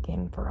been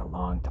thinking for a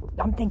long time.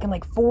 I'm thinking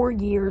like 4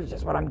 years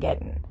is what I'm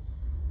getting.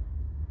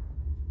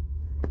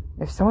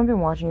 If someone's been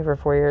watching you for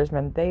 4 years,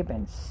 man, they've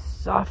been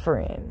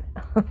suffering.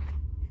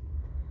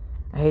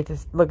 I hate to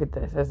look at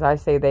this. As I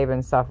say, they've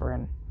been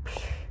suffering.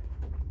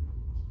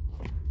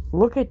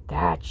 Look at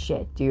that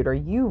shit, dude. Are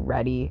you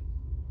ready?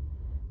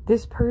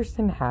 This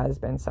person has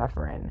been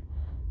suffering,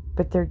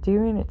 but they're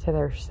doing it to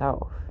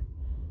themselves.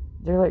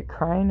 They're like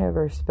crying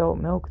over spilt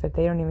milk that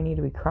they don't even need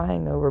to be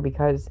crying over,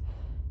 because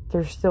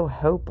there's still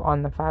hope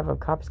on the Five of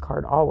Cups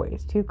card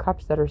always. 2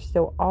 cups that are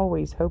still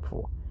always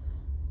hopeful.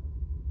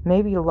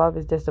 Maybe love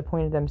has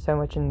disappointed them so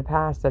much in the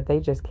past that they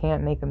just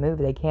can't make a move.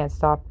 They can't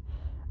stop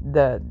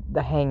the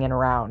hanging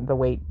around,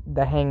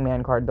 the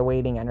hangman card, the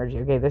waiting energy.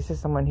 Okay, this is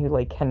someone who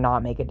like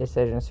cannot make a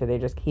decision, so they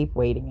just keep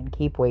waiting and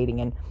keep waiting.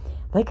 And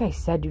like I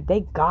said, dude,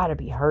 they gotta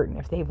be hurting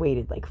if they've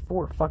waited like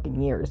 4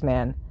 fucking years,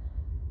 man.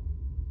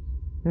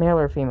 Male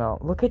or female?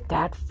 Look at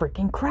that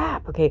freaking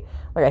crap. Okay,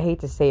 like, I hate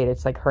to say it,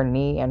 it's like her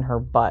knee and her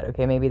butt.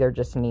 Okay, maybe they're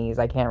just knees,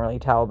 I can't really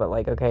tell, but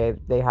like, okay,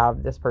 they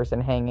have this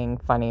person hanging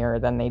funnier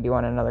than they do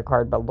on another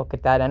card, but look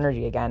at that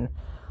energy again.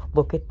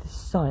 Look at the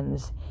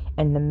suns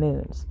and the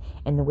moons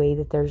and the way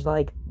that there's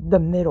like the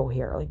middle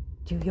here. Like,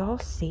 do y'all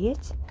see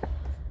it?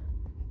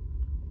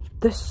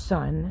 The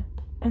sun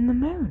and the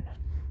moon.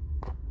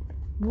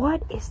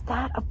 What is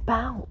that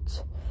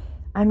about?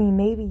 I mean,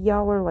 maybe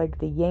y'all are like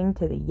the yin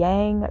to the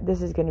yang.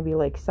 This is going to be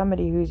like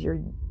somebody who's I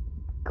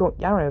don't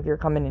know if you're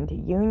coming into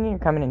union, you're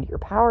coming into your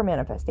power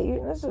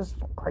manifestation. This is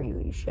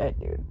crazy shit,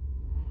 dude.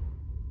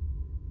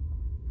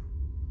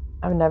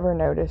 I've never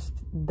noticed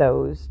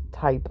those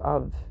type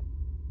of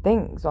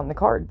things on the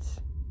cards.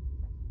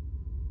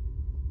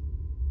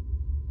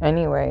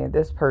 Anyway,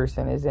 this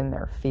person is in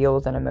their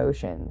feels and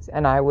emotions,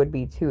 and I would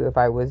be too if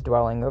I was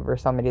dwelling over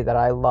somebody that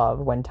I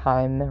love. When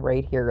time,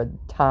 right here,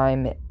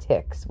 time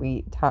ticks.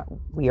 We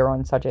are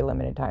on such a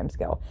limited time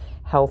scale.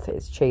 Health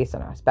is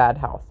chasing us, bad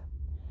health.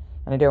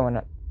 And I don't want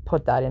to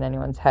put that in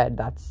anyone's head.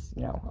 That's,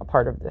 you know, a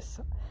part of this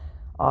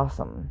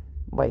awesome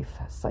life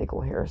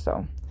cycle here.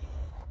 So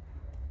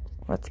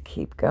Let's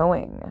keep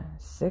going.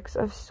 6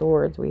 of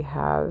Swords we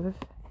have,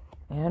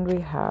 and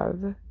we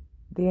have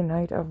the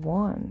Knight of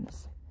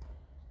Wands.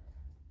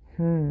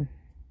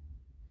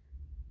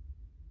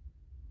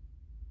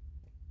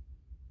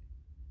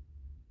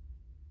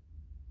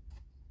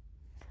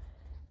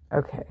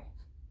 Okay.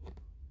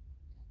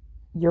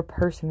 Your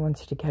person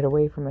wants to get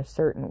away from a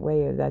certain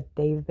way that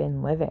they've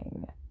been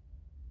living.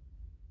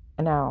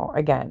 Now,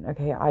 again,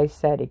 okay, I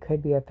said it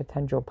could be a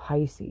potential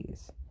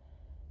Pisces.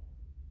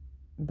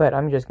 But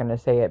I'm just going to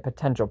say it,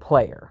 potential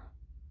player.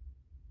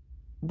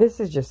 This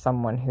is just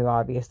someone who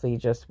obviously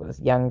just was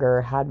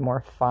younger, had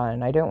more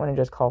fun. I don't want to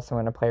just call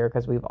someone a player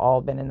because we've all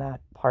been in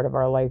that part of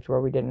our life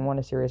where we didn't want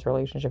a serious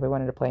relationship. We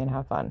wanted to play and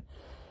have fun.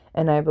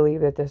 And I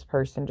believe that this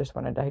person just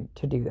wanted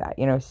to do that.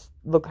 You know,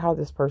 look how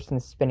this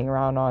person's spinning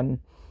around on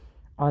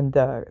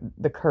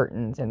the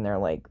curtains, and they're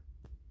like,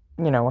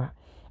 you know,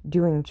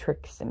 doing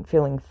tricks and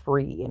feeling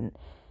free. And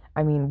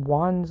I mean,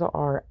 wands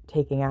are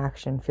taking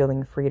action,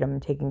 feeling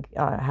freedom,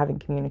 having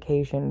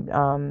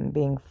communication,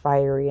 being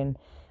fiery. And,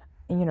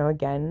 you know,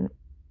 again,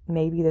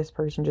 maybe this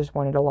person just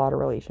wanted a lot of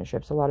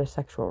relationships, a lot of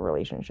sexual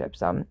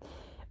relationships,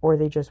 or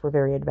they just were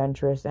very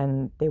adventurous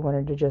and they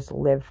wanted to just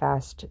live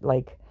fast,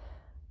 like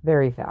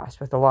very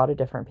fast with a lot of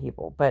different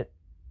people. But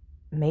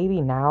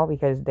maybe now,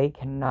 because they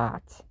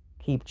cannot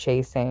keep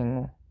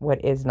chasing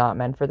what is not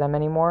meant for them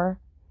anymore,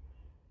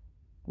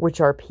 which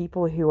are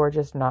people who are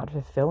just not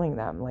fulfilling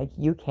them like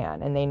you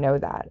can, and they know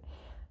that.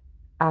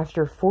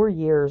 After 4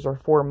 years or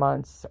 4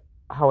 months,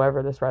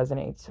 however this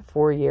resonates,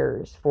 4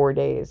 years, 4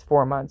 days,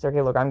 4 months.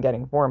 Okay, look, I'm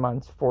getting 4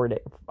 months, 4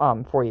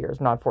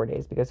 years, not 4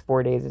 days, because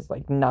 4 days is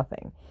like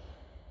nothing.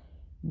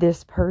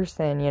 This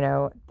person, you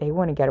know, they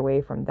want to get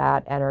away from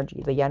that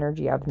energy, the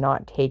energy of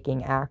not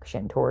taking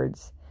action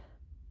towards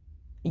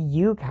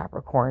you,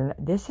 Capricorn.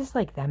 This is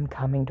like them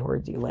coming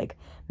towards you, like,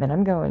 man,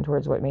 I'm going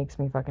towards what makes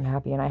me fucking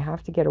happy, and I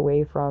have to get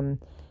away from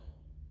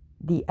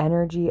the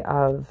energy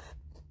of,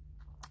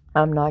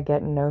 I'm not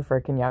getting no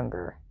freaking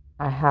younger.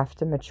 I have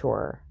to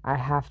mature. I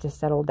have to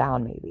settle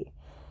down, maybe.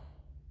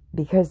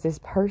 Because this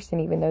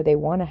person, even though they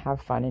want to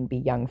have fun and be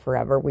young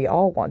forever, we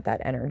all want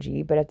that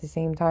energy, but at the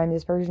same time,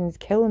 this person is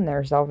killing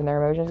themselves and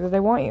their emotions because they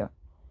want you.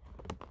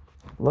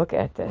 Look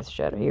at this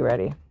shit. Are you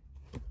ready?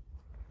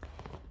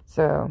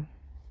 So,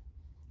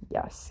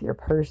 yes, your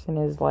person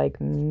is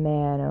like,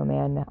 man, oh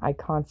man, I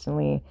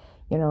constantly,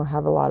 you know,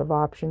 have a lot of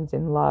options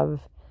in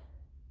love,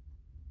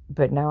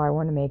 but now I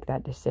want to make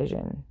that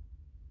decision.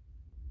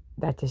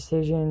 That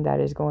decision that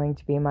is going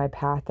to be my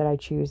path that I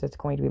choose, that's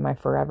going to be my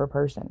forever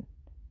person.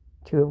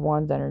 2 of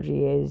Wands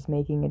energy is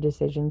making a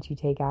decision to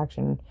take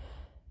action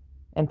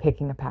and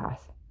picking a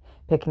path.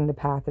 Picking the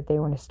path that they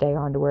want to stay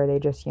on, to where they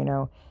just, you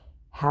know,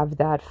 have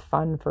that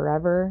fun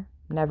forever,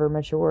 never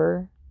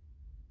mature.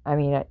 I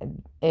mean,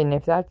 and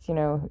if that's, you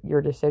know,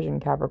 your decision,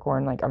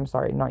 Capricorn, like, I'm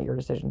sorry, not your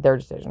decision, their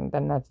decision,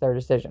 then that's their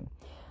decision.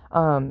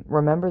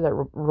 Remember that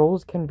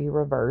roles can be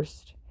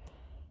reversed.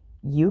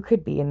 You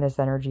could be in this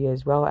energy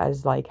as well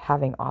as like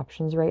having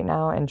options right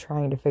now and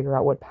trying to figure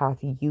out what path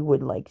you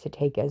would like to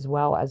take, as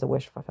well as a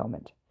wish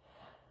fulfillment.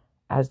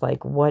 As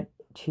like, what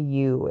to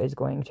you is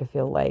going to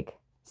feel like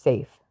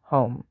safe,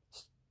 home,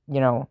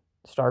 you know,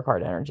 star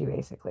card energy,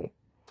 basically.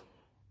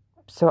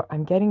 So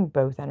I'm getting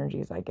both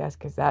energies, I guess,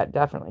 because that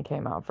definitely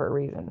came out for a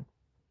reason.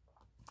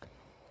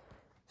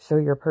 So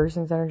your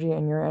person's energy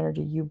and your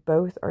energy, you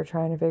both are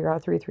trying to figure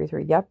out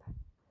 333. Yep.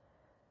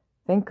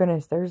 Thank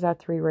goodness, there's that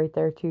 3 right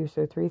there too.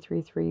 So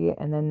 333,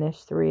 and then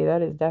this 3,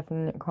 that is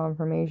definite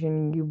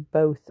confirmation you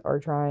both are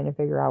trying to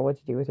figure out what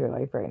to do with your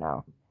life right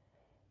now.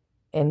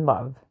 In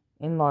love,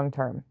 in long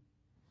term.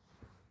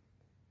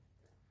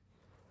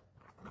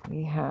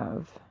 We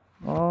have,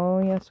 oh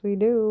yes we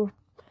do.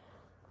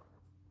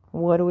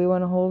 What do we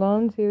want to hold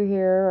on to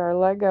here or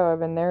let go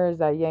of? And there is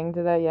that yang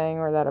to that yang,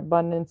 or that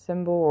abundance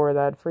symbol, or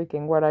that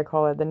freaking, what I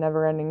call it, the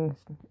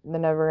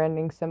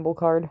never-ending symbol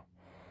card.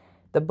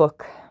 The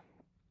book.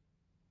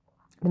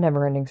 The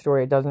never-ending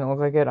story. It doesn't look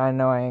like it. I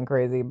know I ain't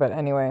crazy. But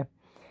anyway,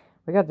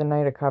 we got the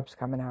Knight of Cups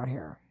coming out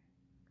here.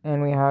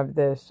 And we have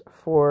this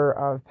 4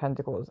 of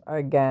Pentacles.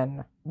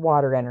 Again,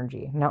 water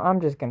energy. Now,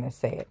 I'm just going to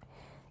say it.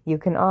 You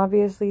can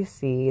obviously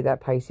see that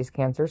Pisces,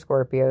 Cancer,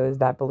 Scorpios,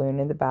 that balloon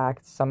in the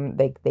back,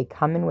 they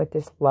come in with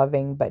this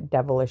loving but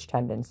devilish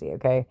tendency,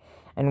 okay?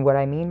 And what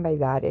I mean by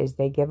that is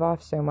they give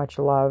off so much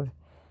love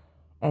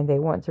and they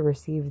want to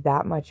receive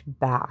that much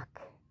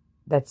back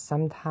that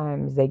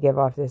sometimes they give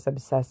off this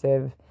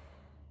obsessive,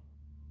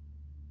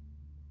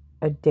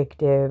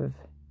 addictive,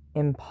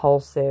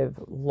 impulsive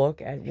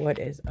look at what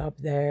is up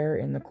there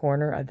in the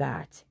corner of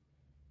that.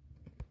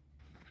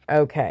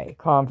 Okay,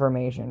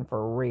 confirmation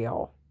for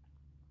real.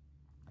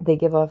 They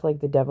give off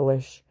like the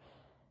devilish,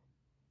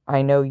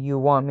 I know you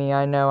want me,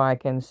 I know I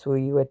can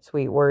swoo you with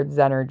sweet words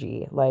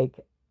energy. Like,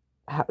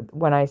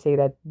 when I say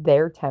that,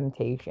 their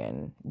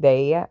temptation,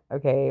 they,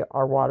 okay,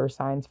 are water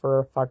signs for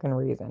a fucking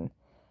reason.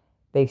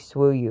 They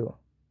swoo you.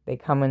 They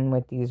come in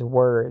with these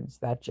words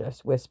that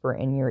just whisper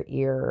in your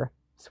ear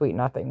sweet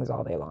nothings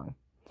all day long.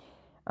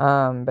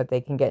 But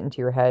they can get into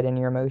your head and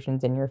your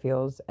emotions and your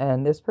feels.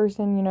 And this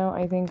person, you know,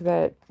 I think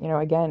that, you know,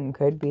 again,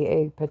 could be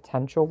a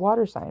potential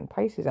water sign,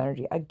 Pisces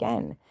energy,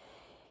 again.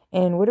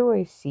 And what do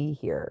I see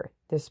here?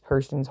 This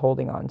person's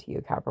holding on to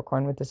you,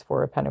 Capricorn, with this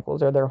Four of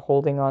Pentacles, or they're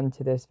holding on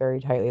to this very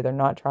tightly. They're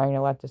not trying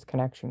to let this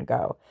connection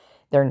go.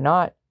 They're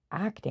not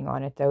acting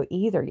on it, though,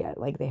 either yet.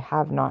 Like, they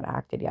have not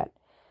acted yet.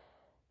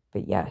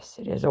 But yes,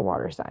 it is a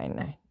water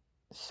sign.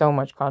 So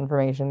much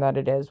confirmation that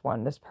it is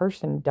one. This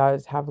person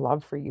does have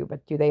love for you,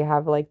 but do they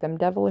have, like, them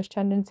devilish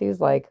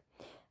tendencies? Like,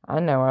 I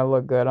know I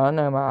look good. I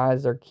know my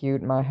eyes are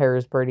cute. My hair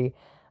is pretty,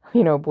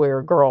 you know, boy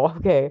or girl.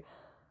 Okay.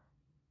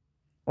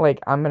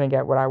 Like, I'm going to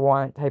get what I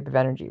want type of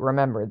energy.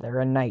 Remember, they're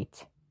a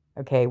knight.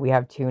 Okay, we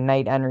have 2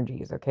 knight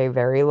energies. Okay,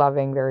 very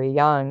loving, very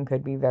young.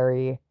 Could be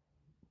very,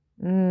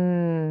 I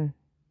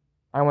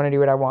want to do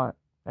what I want.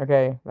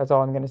 Okay, that's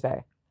all I'm going to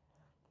say.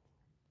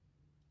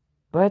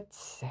 But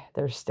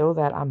there's still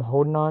that I'm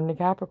holding on to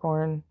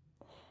Capricorn.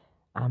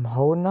 I'm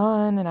holding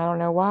on, and I don't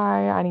know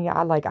why.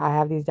 I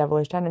have these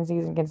devilish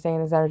tendencies and can stay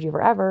in this energy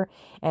forever.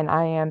 And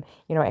I am,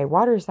 you know, a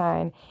water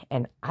sign,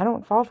 and I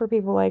don't fall for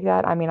people like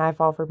that. I mean, I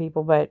fall for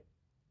people, but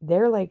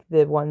they're like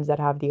the ones that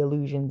have the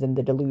illusions and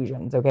the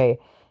delusions, okay?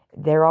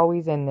 They're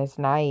always in this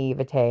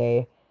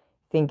naivete,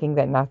 thinking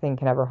that nothing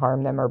can ever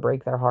harm them or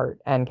break their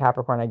heart. And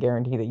Capricorn, I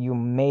guarantee that you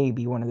may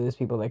be one of those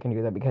people that can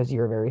do that because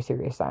you're a very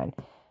serious sign.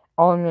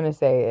 All I'm going to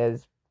say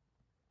is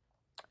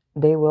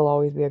they will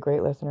always be a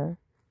great listener,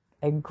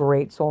 a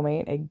great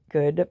soulmate, a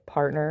good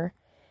partner.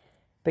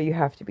 But you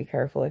have to be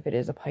careful if it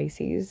is a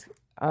Pisces.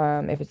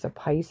 If it's a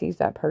Pisces,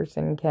 that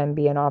person can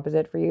be an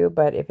opposite for you.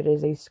 But if it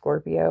is a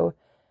Scorpio,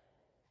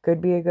 could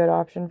be a good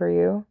option for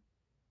you.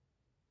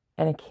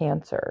 And a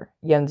Cancer.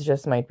 Jens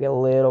just might be a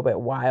little bit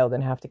wild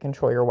and have to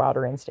control your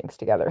wilder instincts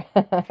together.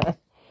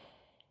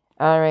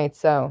 Alright,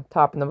 so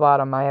top and the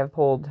bottom I have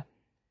pulled.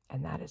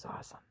 And that is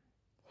awesome.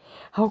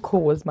 How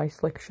cool was my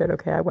slick shit?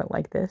 Okay, I went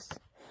like this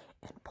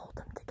and pulled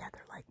them together.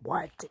 Like,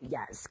 what?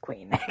 Yes,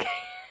 queen.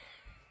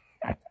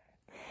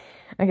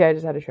 Okay, I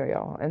just had to show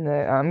y'all. And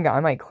I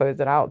might close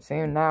it out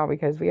soon now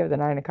because we have the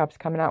 9 of Cups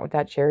coming out with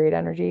that Chariot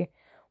energy.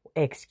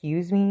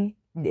 Excuse me?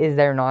 Is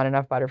there not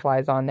enough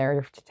butterflies on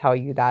there to tell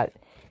you that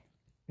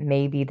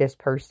maybe this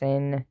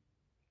person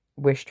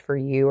wished for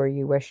you or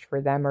you wished for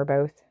them or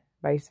both,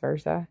 vice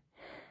versa?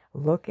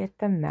 Look at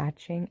the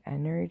matching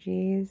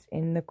energies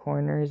in the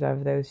corners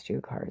of those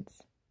 2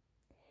 cards.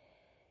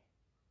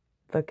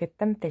 Look at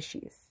them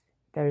fishies.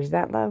 There's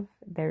that love.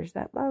 There's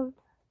that love.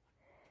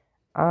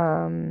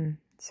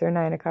 So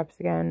 9 of Cups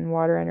again,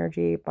 water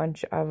energy,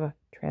 bunch of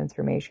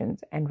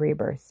transformations and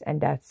rebirths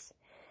and deaths.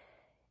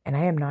 And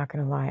I am not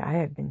going to lie, I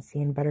have been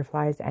seeing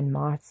butterflies and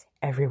moths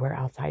everywhere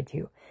outside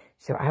too.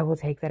 So I will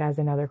take that as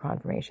another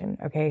confirmation,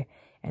 okay?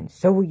 And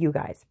so will you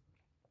guys.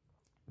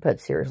 But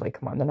seriously,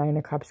 come on. The 9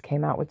 of Cups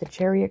came out with the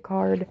Chariot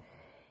card.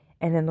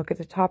 And then look at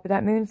the top of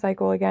that moon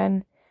cycle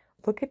again.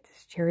 Look at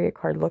this Chariot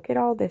card. Look at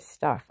all this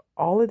stuff.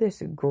 All of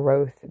this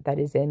growth that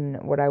is in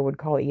what I would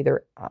call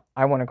either,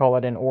 I want to call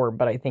it an orb,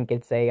 but I think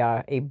it's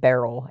a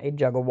barrel, a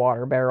jug of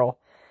water barrel.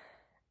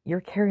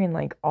 You're carrying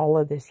like all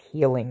of this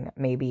healing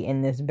maybe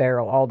in this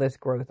barrel, all this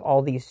growth,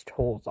 all these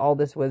tools, all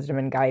this wisdom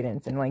and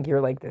guidance. And like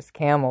you're like this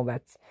camel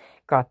that's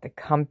got the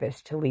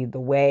compass to lead the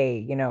way,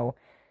 you know,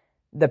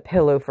 the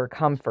pillow for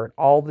comfort,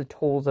 all the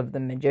tools of the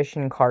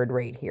Magician card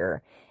right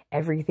here.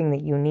 Everything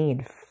that you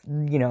need,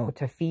 you know,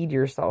 to feed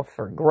yourself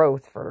for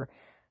growth, for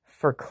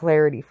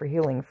clarity, for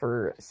healing,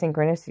 for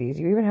synchronicities.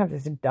 You even have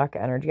this duck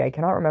energy. I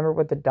cannot remember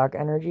what the duck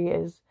energy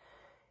is.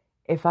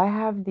 If I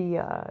have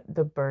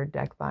the bird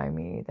deck by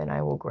me, then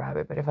I will grab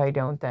it. But if I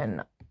don't,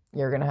 then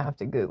you're going to have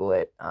to Google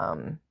it.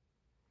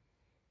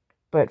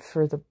 But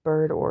for the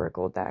bird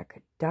oracle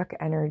deck, duck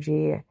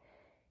energy,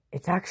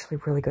 it's actually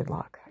really good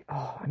luck.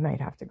 Oh, I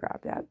might have to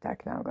grab that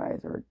deck now,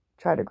 guys. Or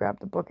try to grab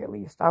the book at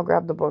least. I'll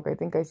grab the book. I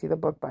think I see the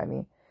book by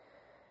me.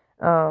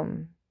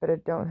 But I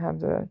don't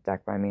have the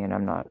deck by me. And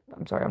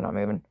I'm sorry, I'm not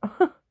moving.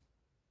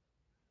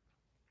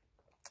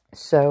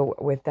 So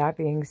with that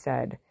being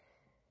said,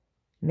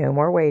 no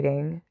more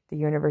waiting. The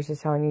universe is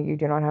telling you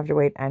do not have to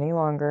wait any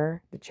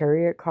longer. The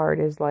Chariot card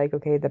is like,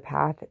 okay, the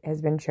path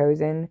has been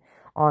chosen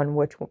on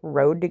which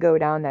road to go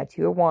down. That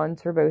 2 of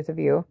Wands for both of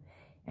you.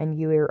 And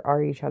you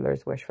are each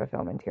other's wish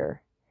fulfillment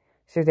here.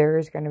 So there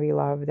is going to be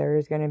love. There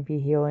is going to be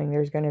healing.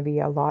 There's going to be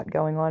a lot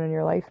going on in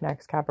your life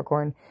next,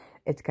 Capricorn.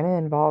 It's going to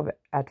involve,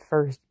 at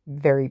first,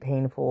 very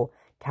painful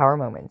tower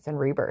moments and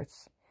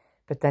rebirths.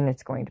 But then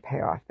it's going to pay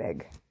off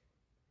big.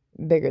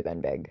 Bigger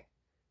than big.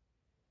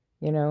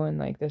 You know, and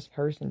like this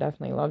person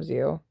definitely loves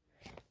you.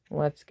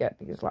 Let's get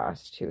these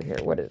last 2 here.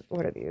 What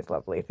are these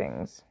lovely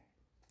things?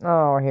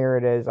 Oh, here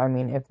it is. I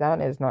mean, if that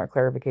is not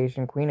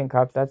clarification, Queen of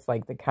Cups, that's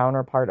like the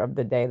counterpart of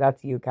the day.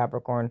 That's you,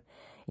 Capricorn.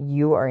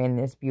 You are in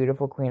this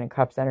beautiful Queen of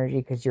Cups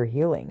energy because you're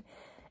healing.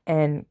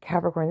 And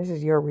Capricorn, this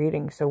is your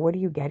reading. So what are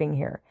you getting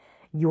here?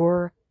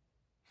 Your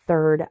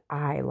third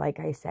eye, like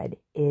I said,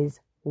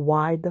 is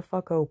wide the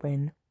fuck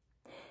open.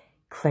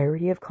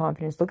 clarity of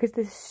confidence. Look at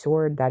this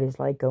sword that is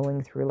like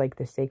going through like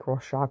the sacral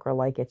chakra,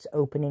 like it's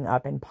opening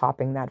up and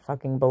popping that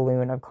fucking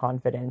balloon of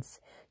confidence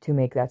to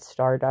make that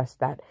stardust,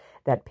 that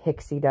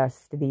pixie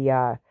dust,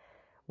 the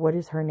what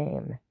is her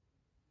name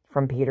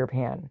from Peter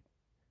Pan?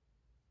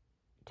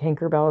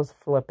 Tinkerbell's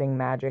flipping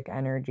magic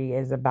energy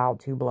is about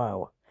to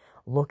blow.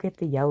 Look at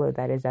the yellow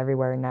that is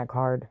everywhere in that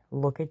card.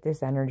 Look at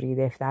this energy.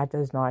 If that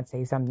does not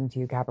say something to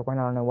you, Capricorn,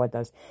 I don't know what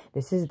does.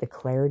 This is the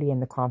clarity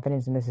and the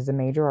confidence, and this is a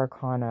major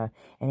arcana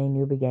and a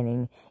new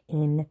beginning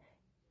in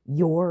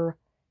your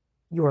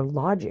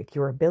logic,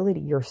 your ability,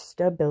 your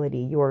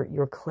stability,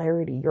 your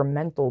clarity, your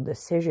mental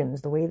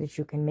decisions, the way that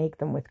you can make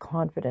them with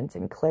confidence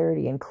and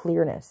clarity and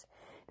clearness.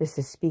 This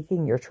is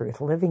speaking your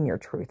truth, living your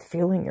truth,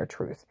 feeling your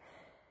truth,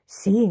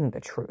 seeing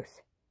the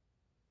truth.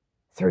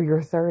 Through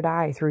your third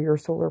eye, through your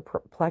solar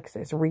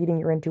plexus, reading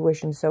your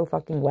intuition so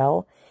fucking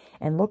well.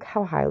 And look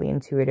how highly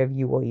intuitive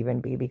you will even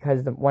be,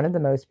 because one of the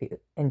most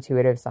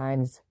intuitive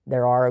signs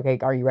there are, okay,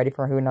 are you ready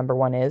for who number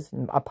one is?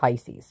 A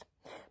Pisces.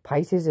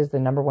 Pisces is the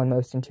number one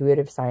most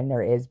intuitive sign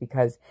there is,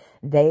 because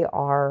they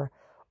are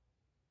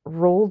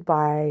ruled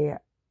by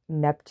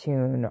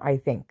Neptune, I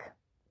think.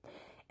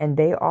 And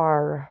they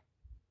are,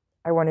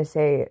 I want to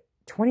say,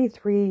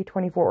 23,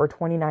 24, or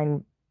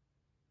 29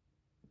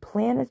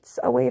 planets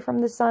away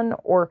from the sun,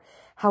 or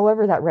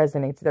however that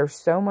resonates. They're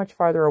so much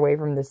farther away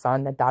from the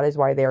sun that is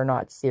why they are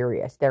not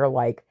serious. They're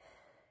like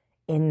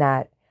in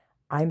that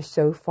I'm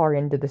so far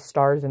into the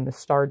stars and the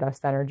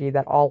stardust energy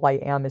that all I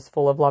am is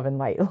full of love and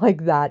light.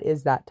 Like that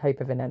is that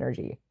type of an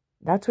energy.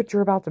 That's what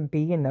you're about to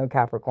be in though,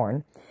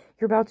 Capricorn.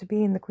 You're about to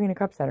be in the Queen of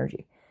Cups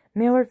energy.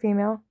 Male or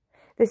female,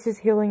 this is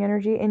healing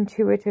energy,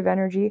 intuitive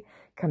energy,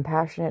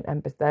 compassionate,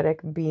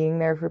 empathetic, being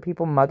there for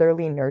people,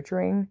 motherly,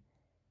 nurturing.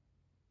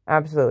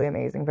 Absolutely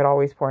amazing, but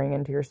always pouring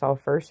into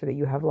yourself first so that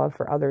you have love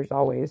for others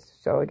always.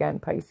 So again,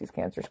 Pisces,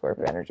 Cancer,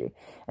 Scorpio energy.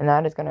 And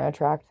that is going to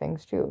attract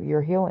things too.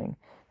 You're healing.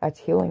 That's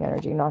healing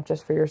energy, not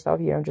just for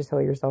yourself. You don't just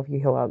heal yourself, you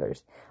heal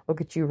others.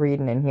 Look at you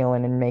reading and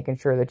healing and making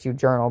sure that you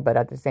journal, but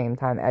at the same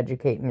time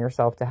educating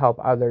yourself to help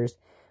others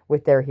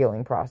with their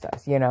healing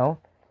process, you know?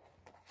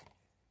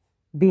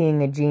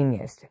 Being a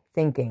genius,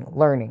 thinking,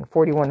 learning,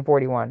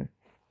 4141.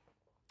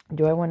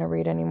 Do I want to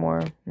read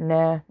anymore?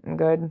 Nah, I'm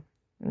good.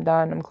 I'm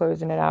done. I'm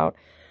closing it out.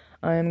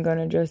 I'm going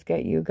to just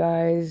get you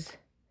guys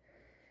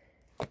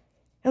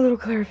a little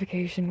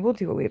clarification. We'll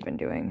do what we've been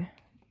doing.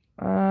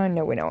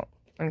 No, we don't.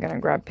 I'm going to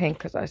grab pink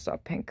because I saw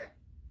pink.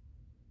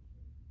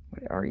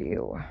 What are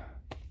you?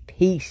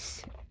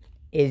 Peace.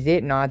 Is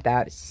it not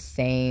that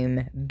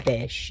same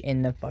bish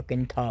in the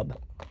fucking tub?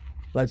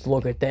 Let's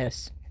look at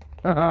this.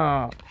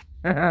 Oh.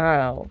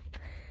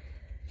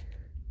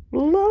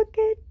 Look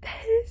at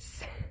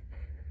this.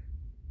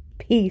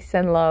 Peace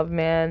and love,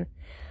 man.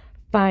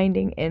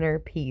 Finding inner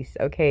peace.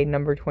 Okay,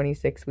 number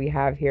 26 we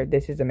have here.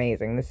 This is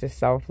amazing. This is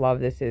self-love.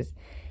 This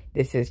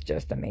is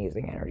just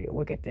amazing energy.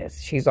 Look at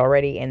this. She's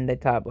already in the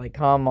tub. Like,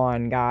 come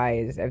on,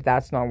 guys. If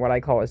that's not what I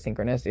call a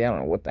synchronicity, I don't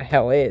know what the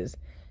hell is.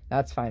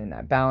 That's finding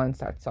that balance,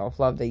 that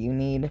self-love that you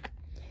need.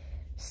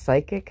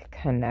 Psychic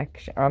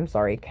connection. I'm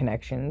sorry,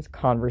 connections,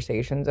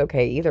 conversations.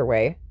 Okay, either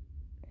way.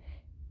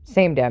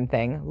 Same damn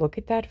thing. Look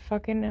at that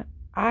fucking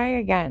eye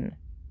again.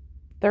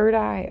 Third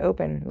eye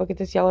open. Look at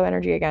this yellow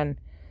energy again.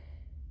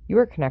 You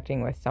are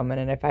connecting with someone,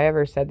 and if I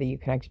ever said that you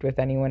connected with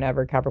anyone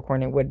ever,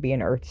 Capricorn, it would be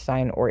an earth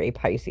sign or a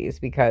Pisces,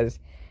 because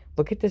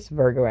look at this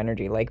Virgo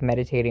energy, like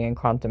meditating and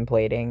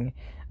contemplating,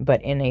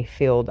 but in a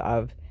field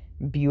of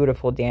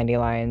beautiful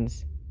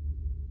dandelions,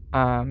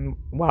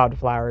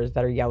 wildflowers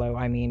that are yellow.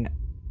 I mean,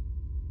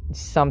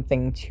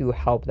 something to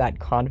help that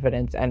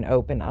confidence and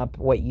open up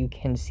what you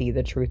can see,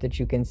 the truth that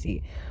you can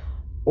see.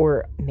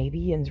 Or maybe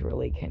yins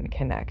really can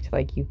connect,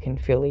 like you can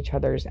feel each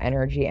other's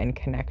energy and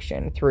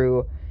connection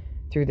through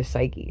the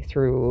psyche,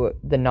 through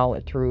the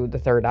knowledge, through the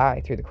third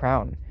eye, through the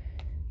crown,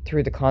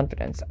 through the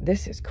confidence.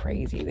 This is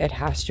crazy. It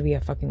has to be a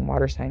fucking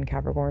water sign,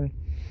 Capricorn.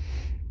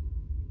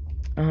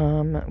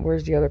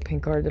 Where's the other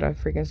pink card that I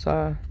freaking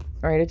saw? All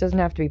right, it doesn't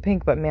have to be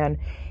pink, but man,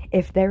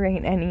 if there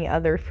ain't any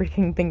other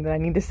freaking thing that I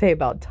need to say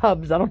about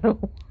tubs, I don't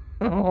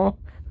know.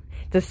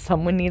 Does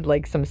someone need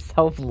like some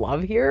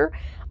self-love here?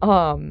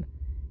 The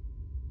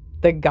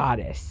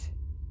Goddess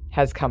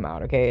has come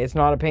out, okay? It's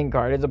not a pink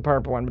card, it's a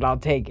purple one, but I'll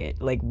take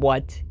it. Like,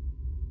 what?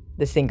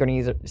 The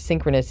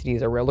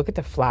synchronicities are real. Look at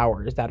the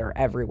flowers that are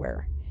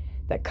everywhere,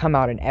 that come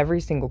out in every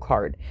single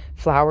card.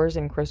 Flowers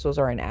and crystals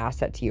are an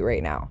asset to you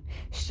right now.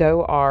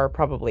 So are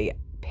probably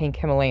pink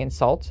Himalayan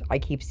salt. I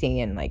keep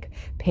seeing like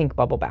pink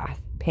bubble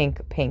bath.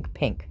 Pink, pink,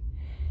 pink.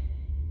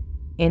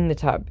 In the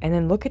tub. And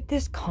then look at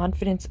this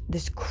confidence,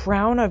 this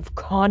crown of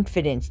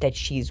confidence that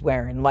she's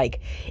wearing.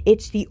 Like,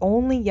 it's the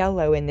only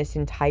yellow in this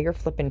entire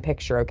flippin'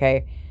 picture,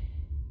 okay?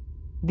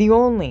 The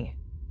only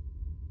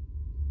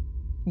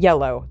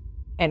yellow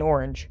and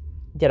orange.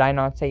 Did I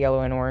not say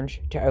yellow and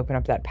orange? To open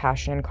up that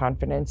passion and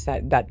confidence,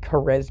 that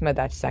charisma,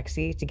 that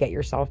sexy, to get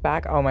yourself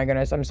back. Oh my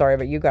goodness, I'm sorry,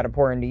 but you got to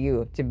pour into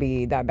you to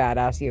be that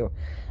badass you.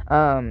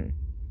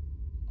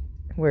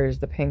 Where's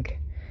the pink?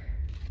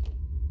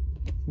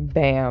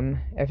 Bam.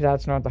 If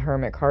that's not the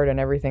Hermit card and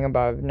everything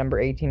above, number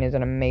 18 is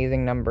an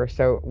amazing number.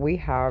 So we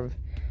have,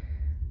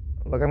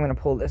 look, I'm going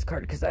to pull this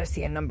card because I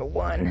see a number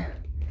 1.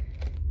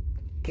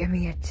 Give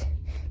me it.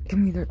 Give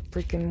me that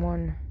freaking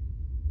 1.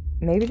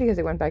 Maybe because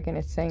it went back in,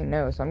 it's saying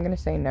no. So I'm going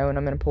to say no, and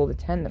I'm going to pull the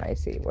 10 that I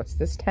see. What's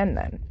this 10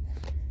 then?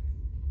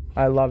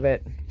 I love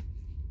it.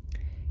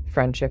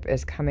 Friendship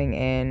is coming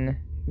in.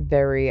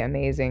 Very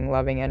amazing,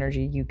 loving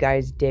energy. You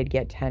guys did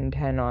get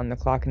 10-10 on the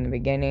clock in the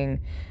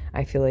beginning.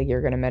 I feel like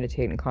you're going to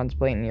meditate and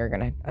contemplate, and you're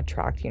going to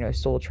attract, you know,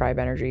 soul tribe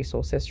energy,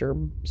 soul sister,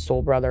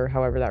 soul brother,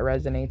 however that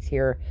resonates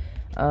here.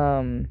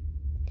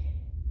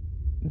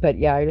 But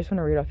yeah, I just want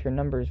to read off your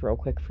numbers real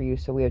quick for you.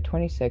 So we have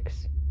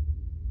 26,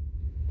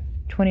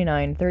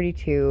 29,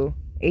 32,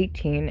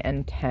 18,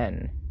 and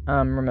 10.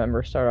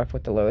 Remember, start off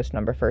with the lowest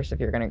number first if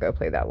you're going to go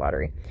play that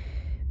lottery.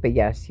 But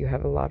yes, you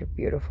have a lot of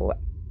beautiful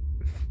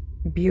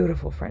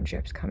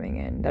friendships coming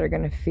in that are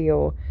going to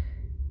feel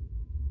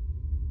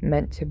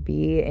meant to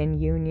be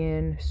in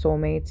union,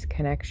 soulmates,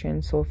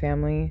 connection, soul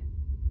family.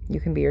 You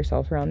can be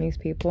yourself around these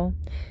people.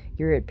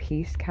 You're at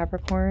peace,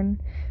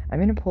 Capricorn. I'm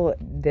going to pull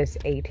this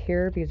 8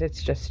 here because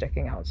it's just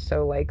sticking out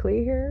so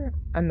likely here.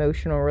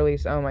 Emotional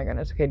release. Oh my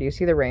goodness. Okay, do you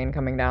see the rain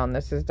coming down?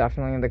 This is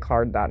definitely the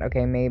card that,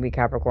 okay, maybe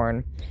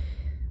Capricorn,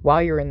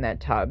 while you're in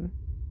that tub,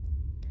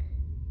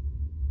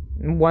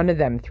 one of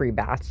them 3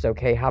 baths,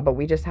 okay? How about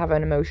we just have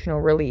an emotional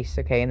release,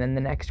 okay? And then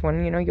the next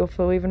one, you know, you'll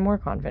feel even more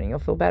confident. You'll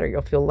feel better.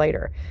 You'll feel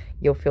lighter.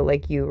 You'll feel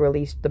like you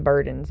released the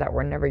burdens that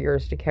were never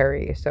yours to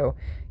carry. So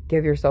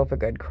give yourself a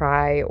good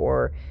cry,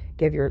 or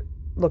give your...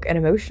 Look, an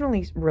emotional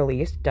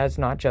release does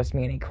not just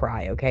mean a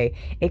cry, okay?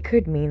 It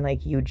could mean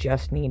like you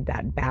just need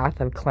that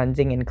bath of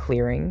cleansing and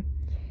clearing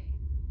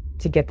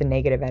to get the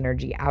negative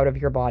energy out of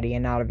your body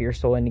and out of your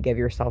soul, and to give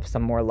yourself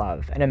some more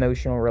love. An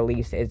emotional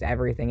release is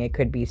everything. It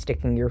could be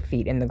sticking your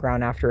feet in the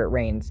ground after it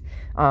rains,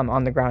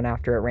 on the ground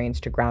after it rains,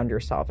 to ground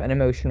yourself. An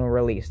emotional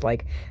release,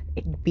 like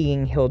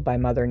being healed by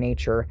Mother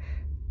Nature,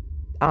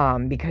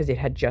 because it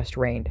had just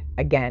rained.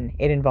 Again,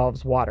 it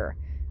involves water.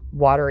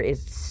 Water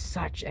is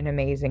such an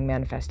amazing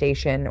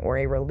manifestation, or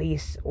a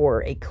release,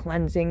 or a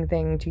cleansing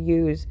thing to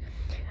use,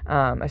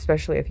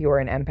 especially if you are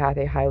an empath,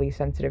 a highly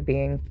sensitive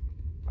being.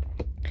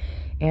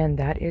 And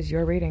that is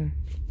your reading.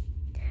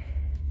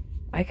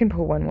 I can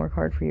pull one more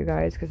card for you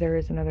guys because there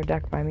is another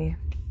deck by me.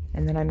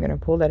 And then I'm going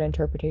to pull that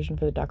interpretation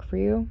for the deck for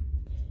you.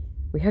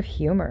 We have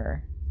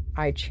humor.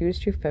 I choose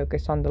to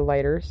focus on the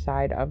lighter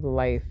side of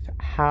life.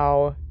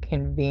 How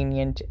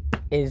convenient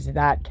is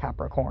that,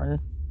 Capricorn?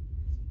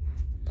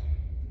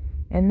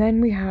 And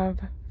then we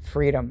have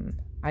freedom.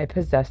 I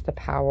possess the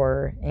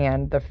power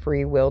and the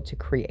free will to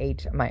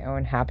create my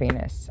own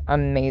happiness.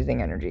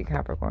 Amazing energy,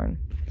 Capricorn.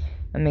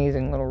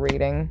 Amazing little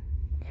reading.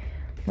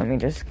 Let me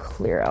just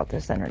clear out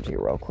this energy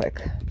real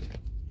quick.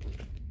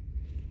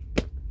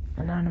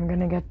 And then I'm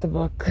gonna get the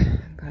book,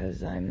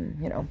 because I'm,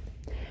 you know,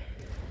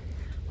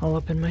 all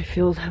up in my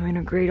field having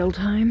a great old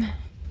time.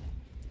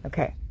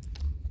 Okay.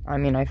 I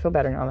mean, I feel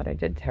better now that I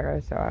did tarot,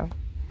 so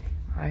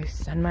I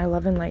send my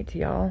love and light to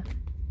y'all.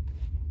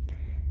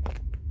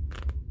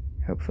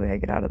 Hopefully I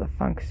get out of the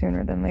funk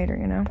sooner than later,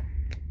 you know?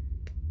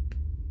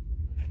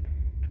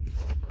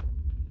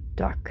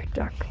 Duck,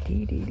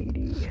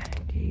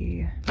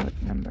 D,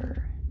 what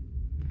number?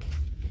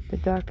 The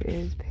duck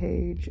is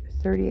page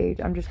 38.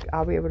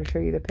 I'll be able to show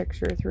you the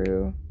picture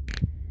through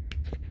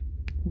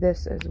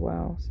this as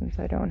well, since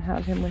I don't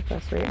have him with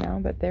us right now.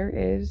 But there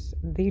is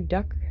the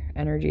duck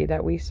energy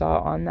that we saw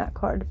on that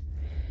card.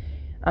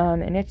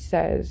 And it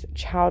says,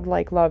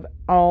 childlike love.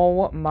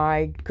 Oh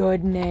my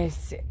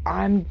goodness.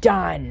 I'm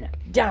done.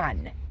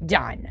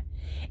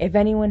 If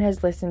anyone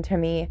has listened to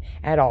me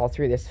at all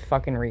through this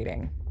fucking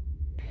reading,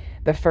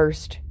 the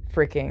first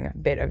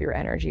freaking bit of your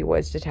energy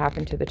was to tap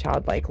into the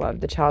childlike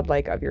love, the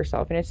childlike of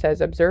yourself. And it says,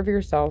 observe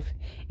yourself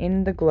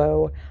in the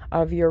glow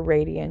of your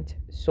radiant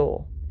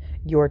soul,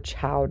 your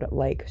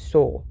childlike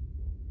soul.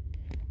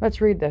 Let's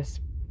read this.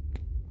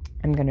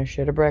 I'm going to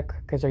shit a brick,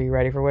 because are you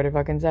ready for what it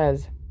fucking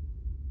says?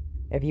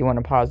 If you want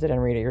to pause it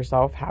and read it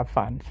yourself, have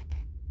fun.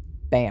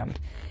 Bam.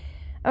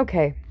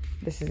 Okay.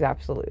 This is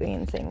absolutely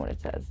insane what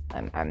it says.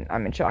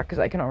 I'm in shock because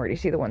I can already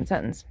see the one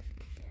sentence.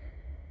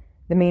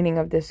 The meaning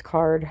of this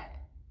card: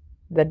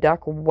 the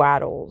duck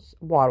waddles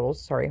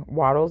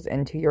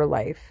into your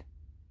life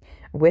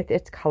with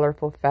its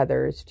colorful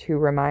feathers to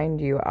remind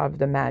you of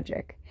the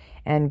magic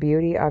and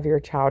beauty of your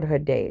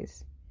childhood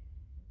days,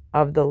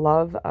 of the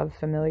love of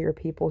familiar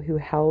people who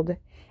held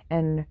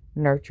and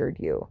nurtured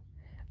you,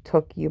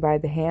 took you by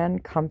the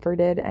hand,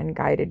 comforted and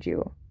guided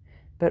you,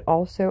 but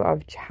also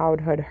of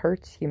childhood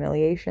hurts,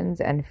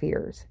 humiliations, and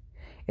fears.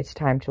 It's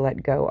time to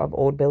let go of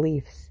old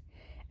beliefs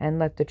and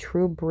let the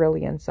true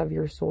brilliance of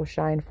your soul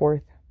shine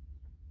forth.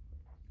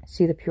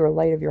 See the pure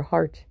light of your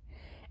heart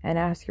and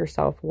ask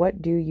yourself,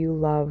 what do you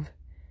love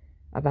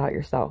about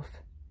yourself?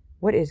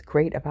 What is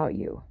great about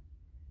you?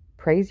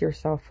 Praise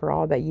yourself for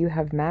all that you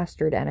have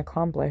mastered and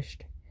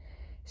accomplished.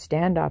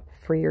 Stand up,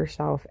 free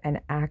yourself,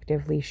 and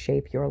actively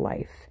shape your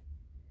life.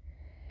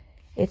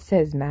 It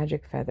says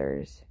magic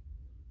feathers.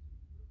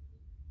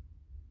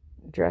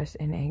 dress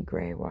in a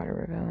gray,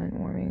 water repellent,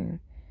 warming.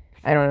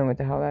 I don't know what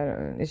the hell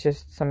that is. It's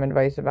just some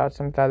advice about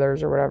some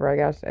feathers or whatever, I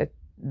guess.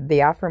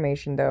 The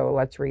affirmation, though,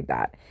 let's read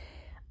that.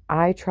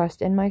 I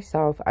trust in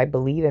myself. I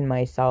believe in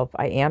myself.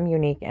 I am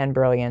unique and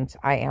brilliant.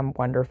 I am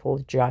wonderful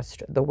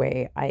just the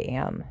way I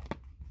am.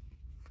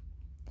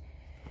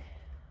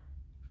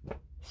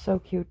 So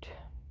cute.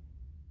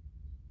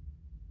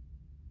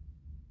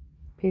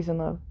 Peace and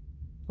love.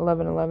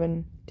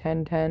 11-11,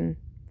 10-10,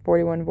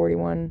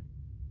 41-41.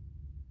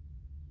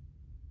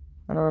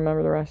 I don't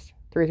remember the rest.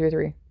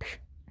 3-3-3.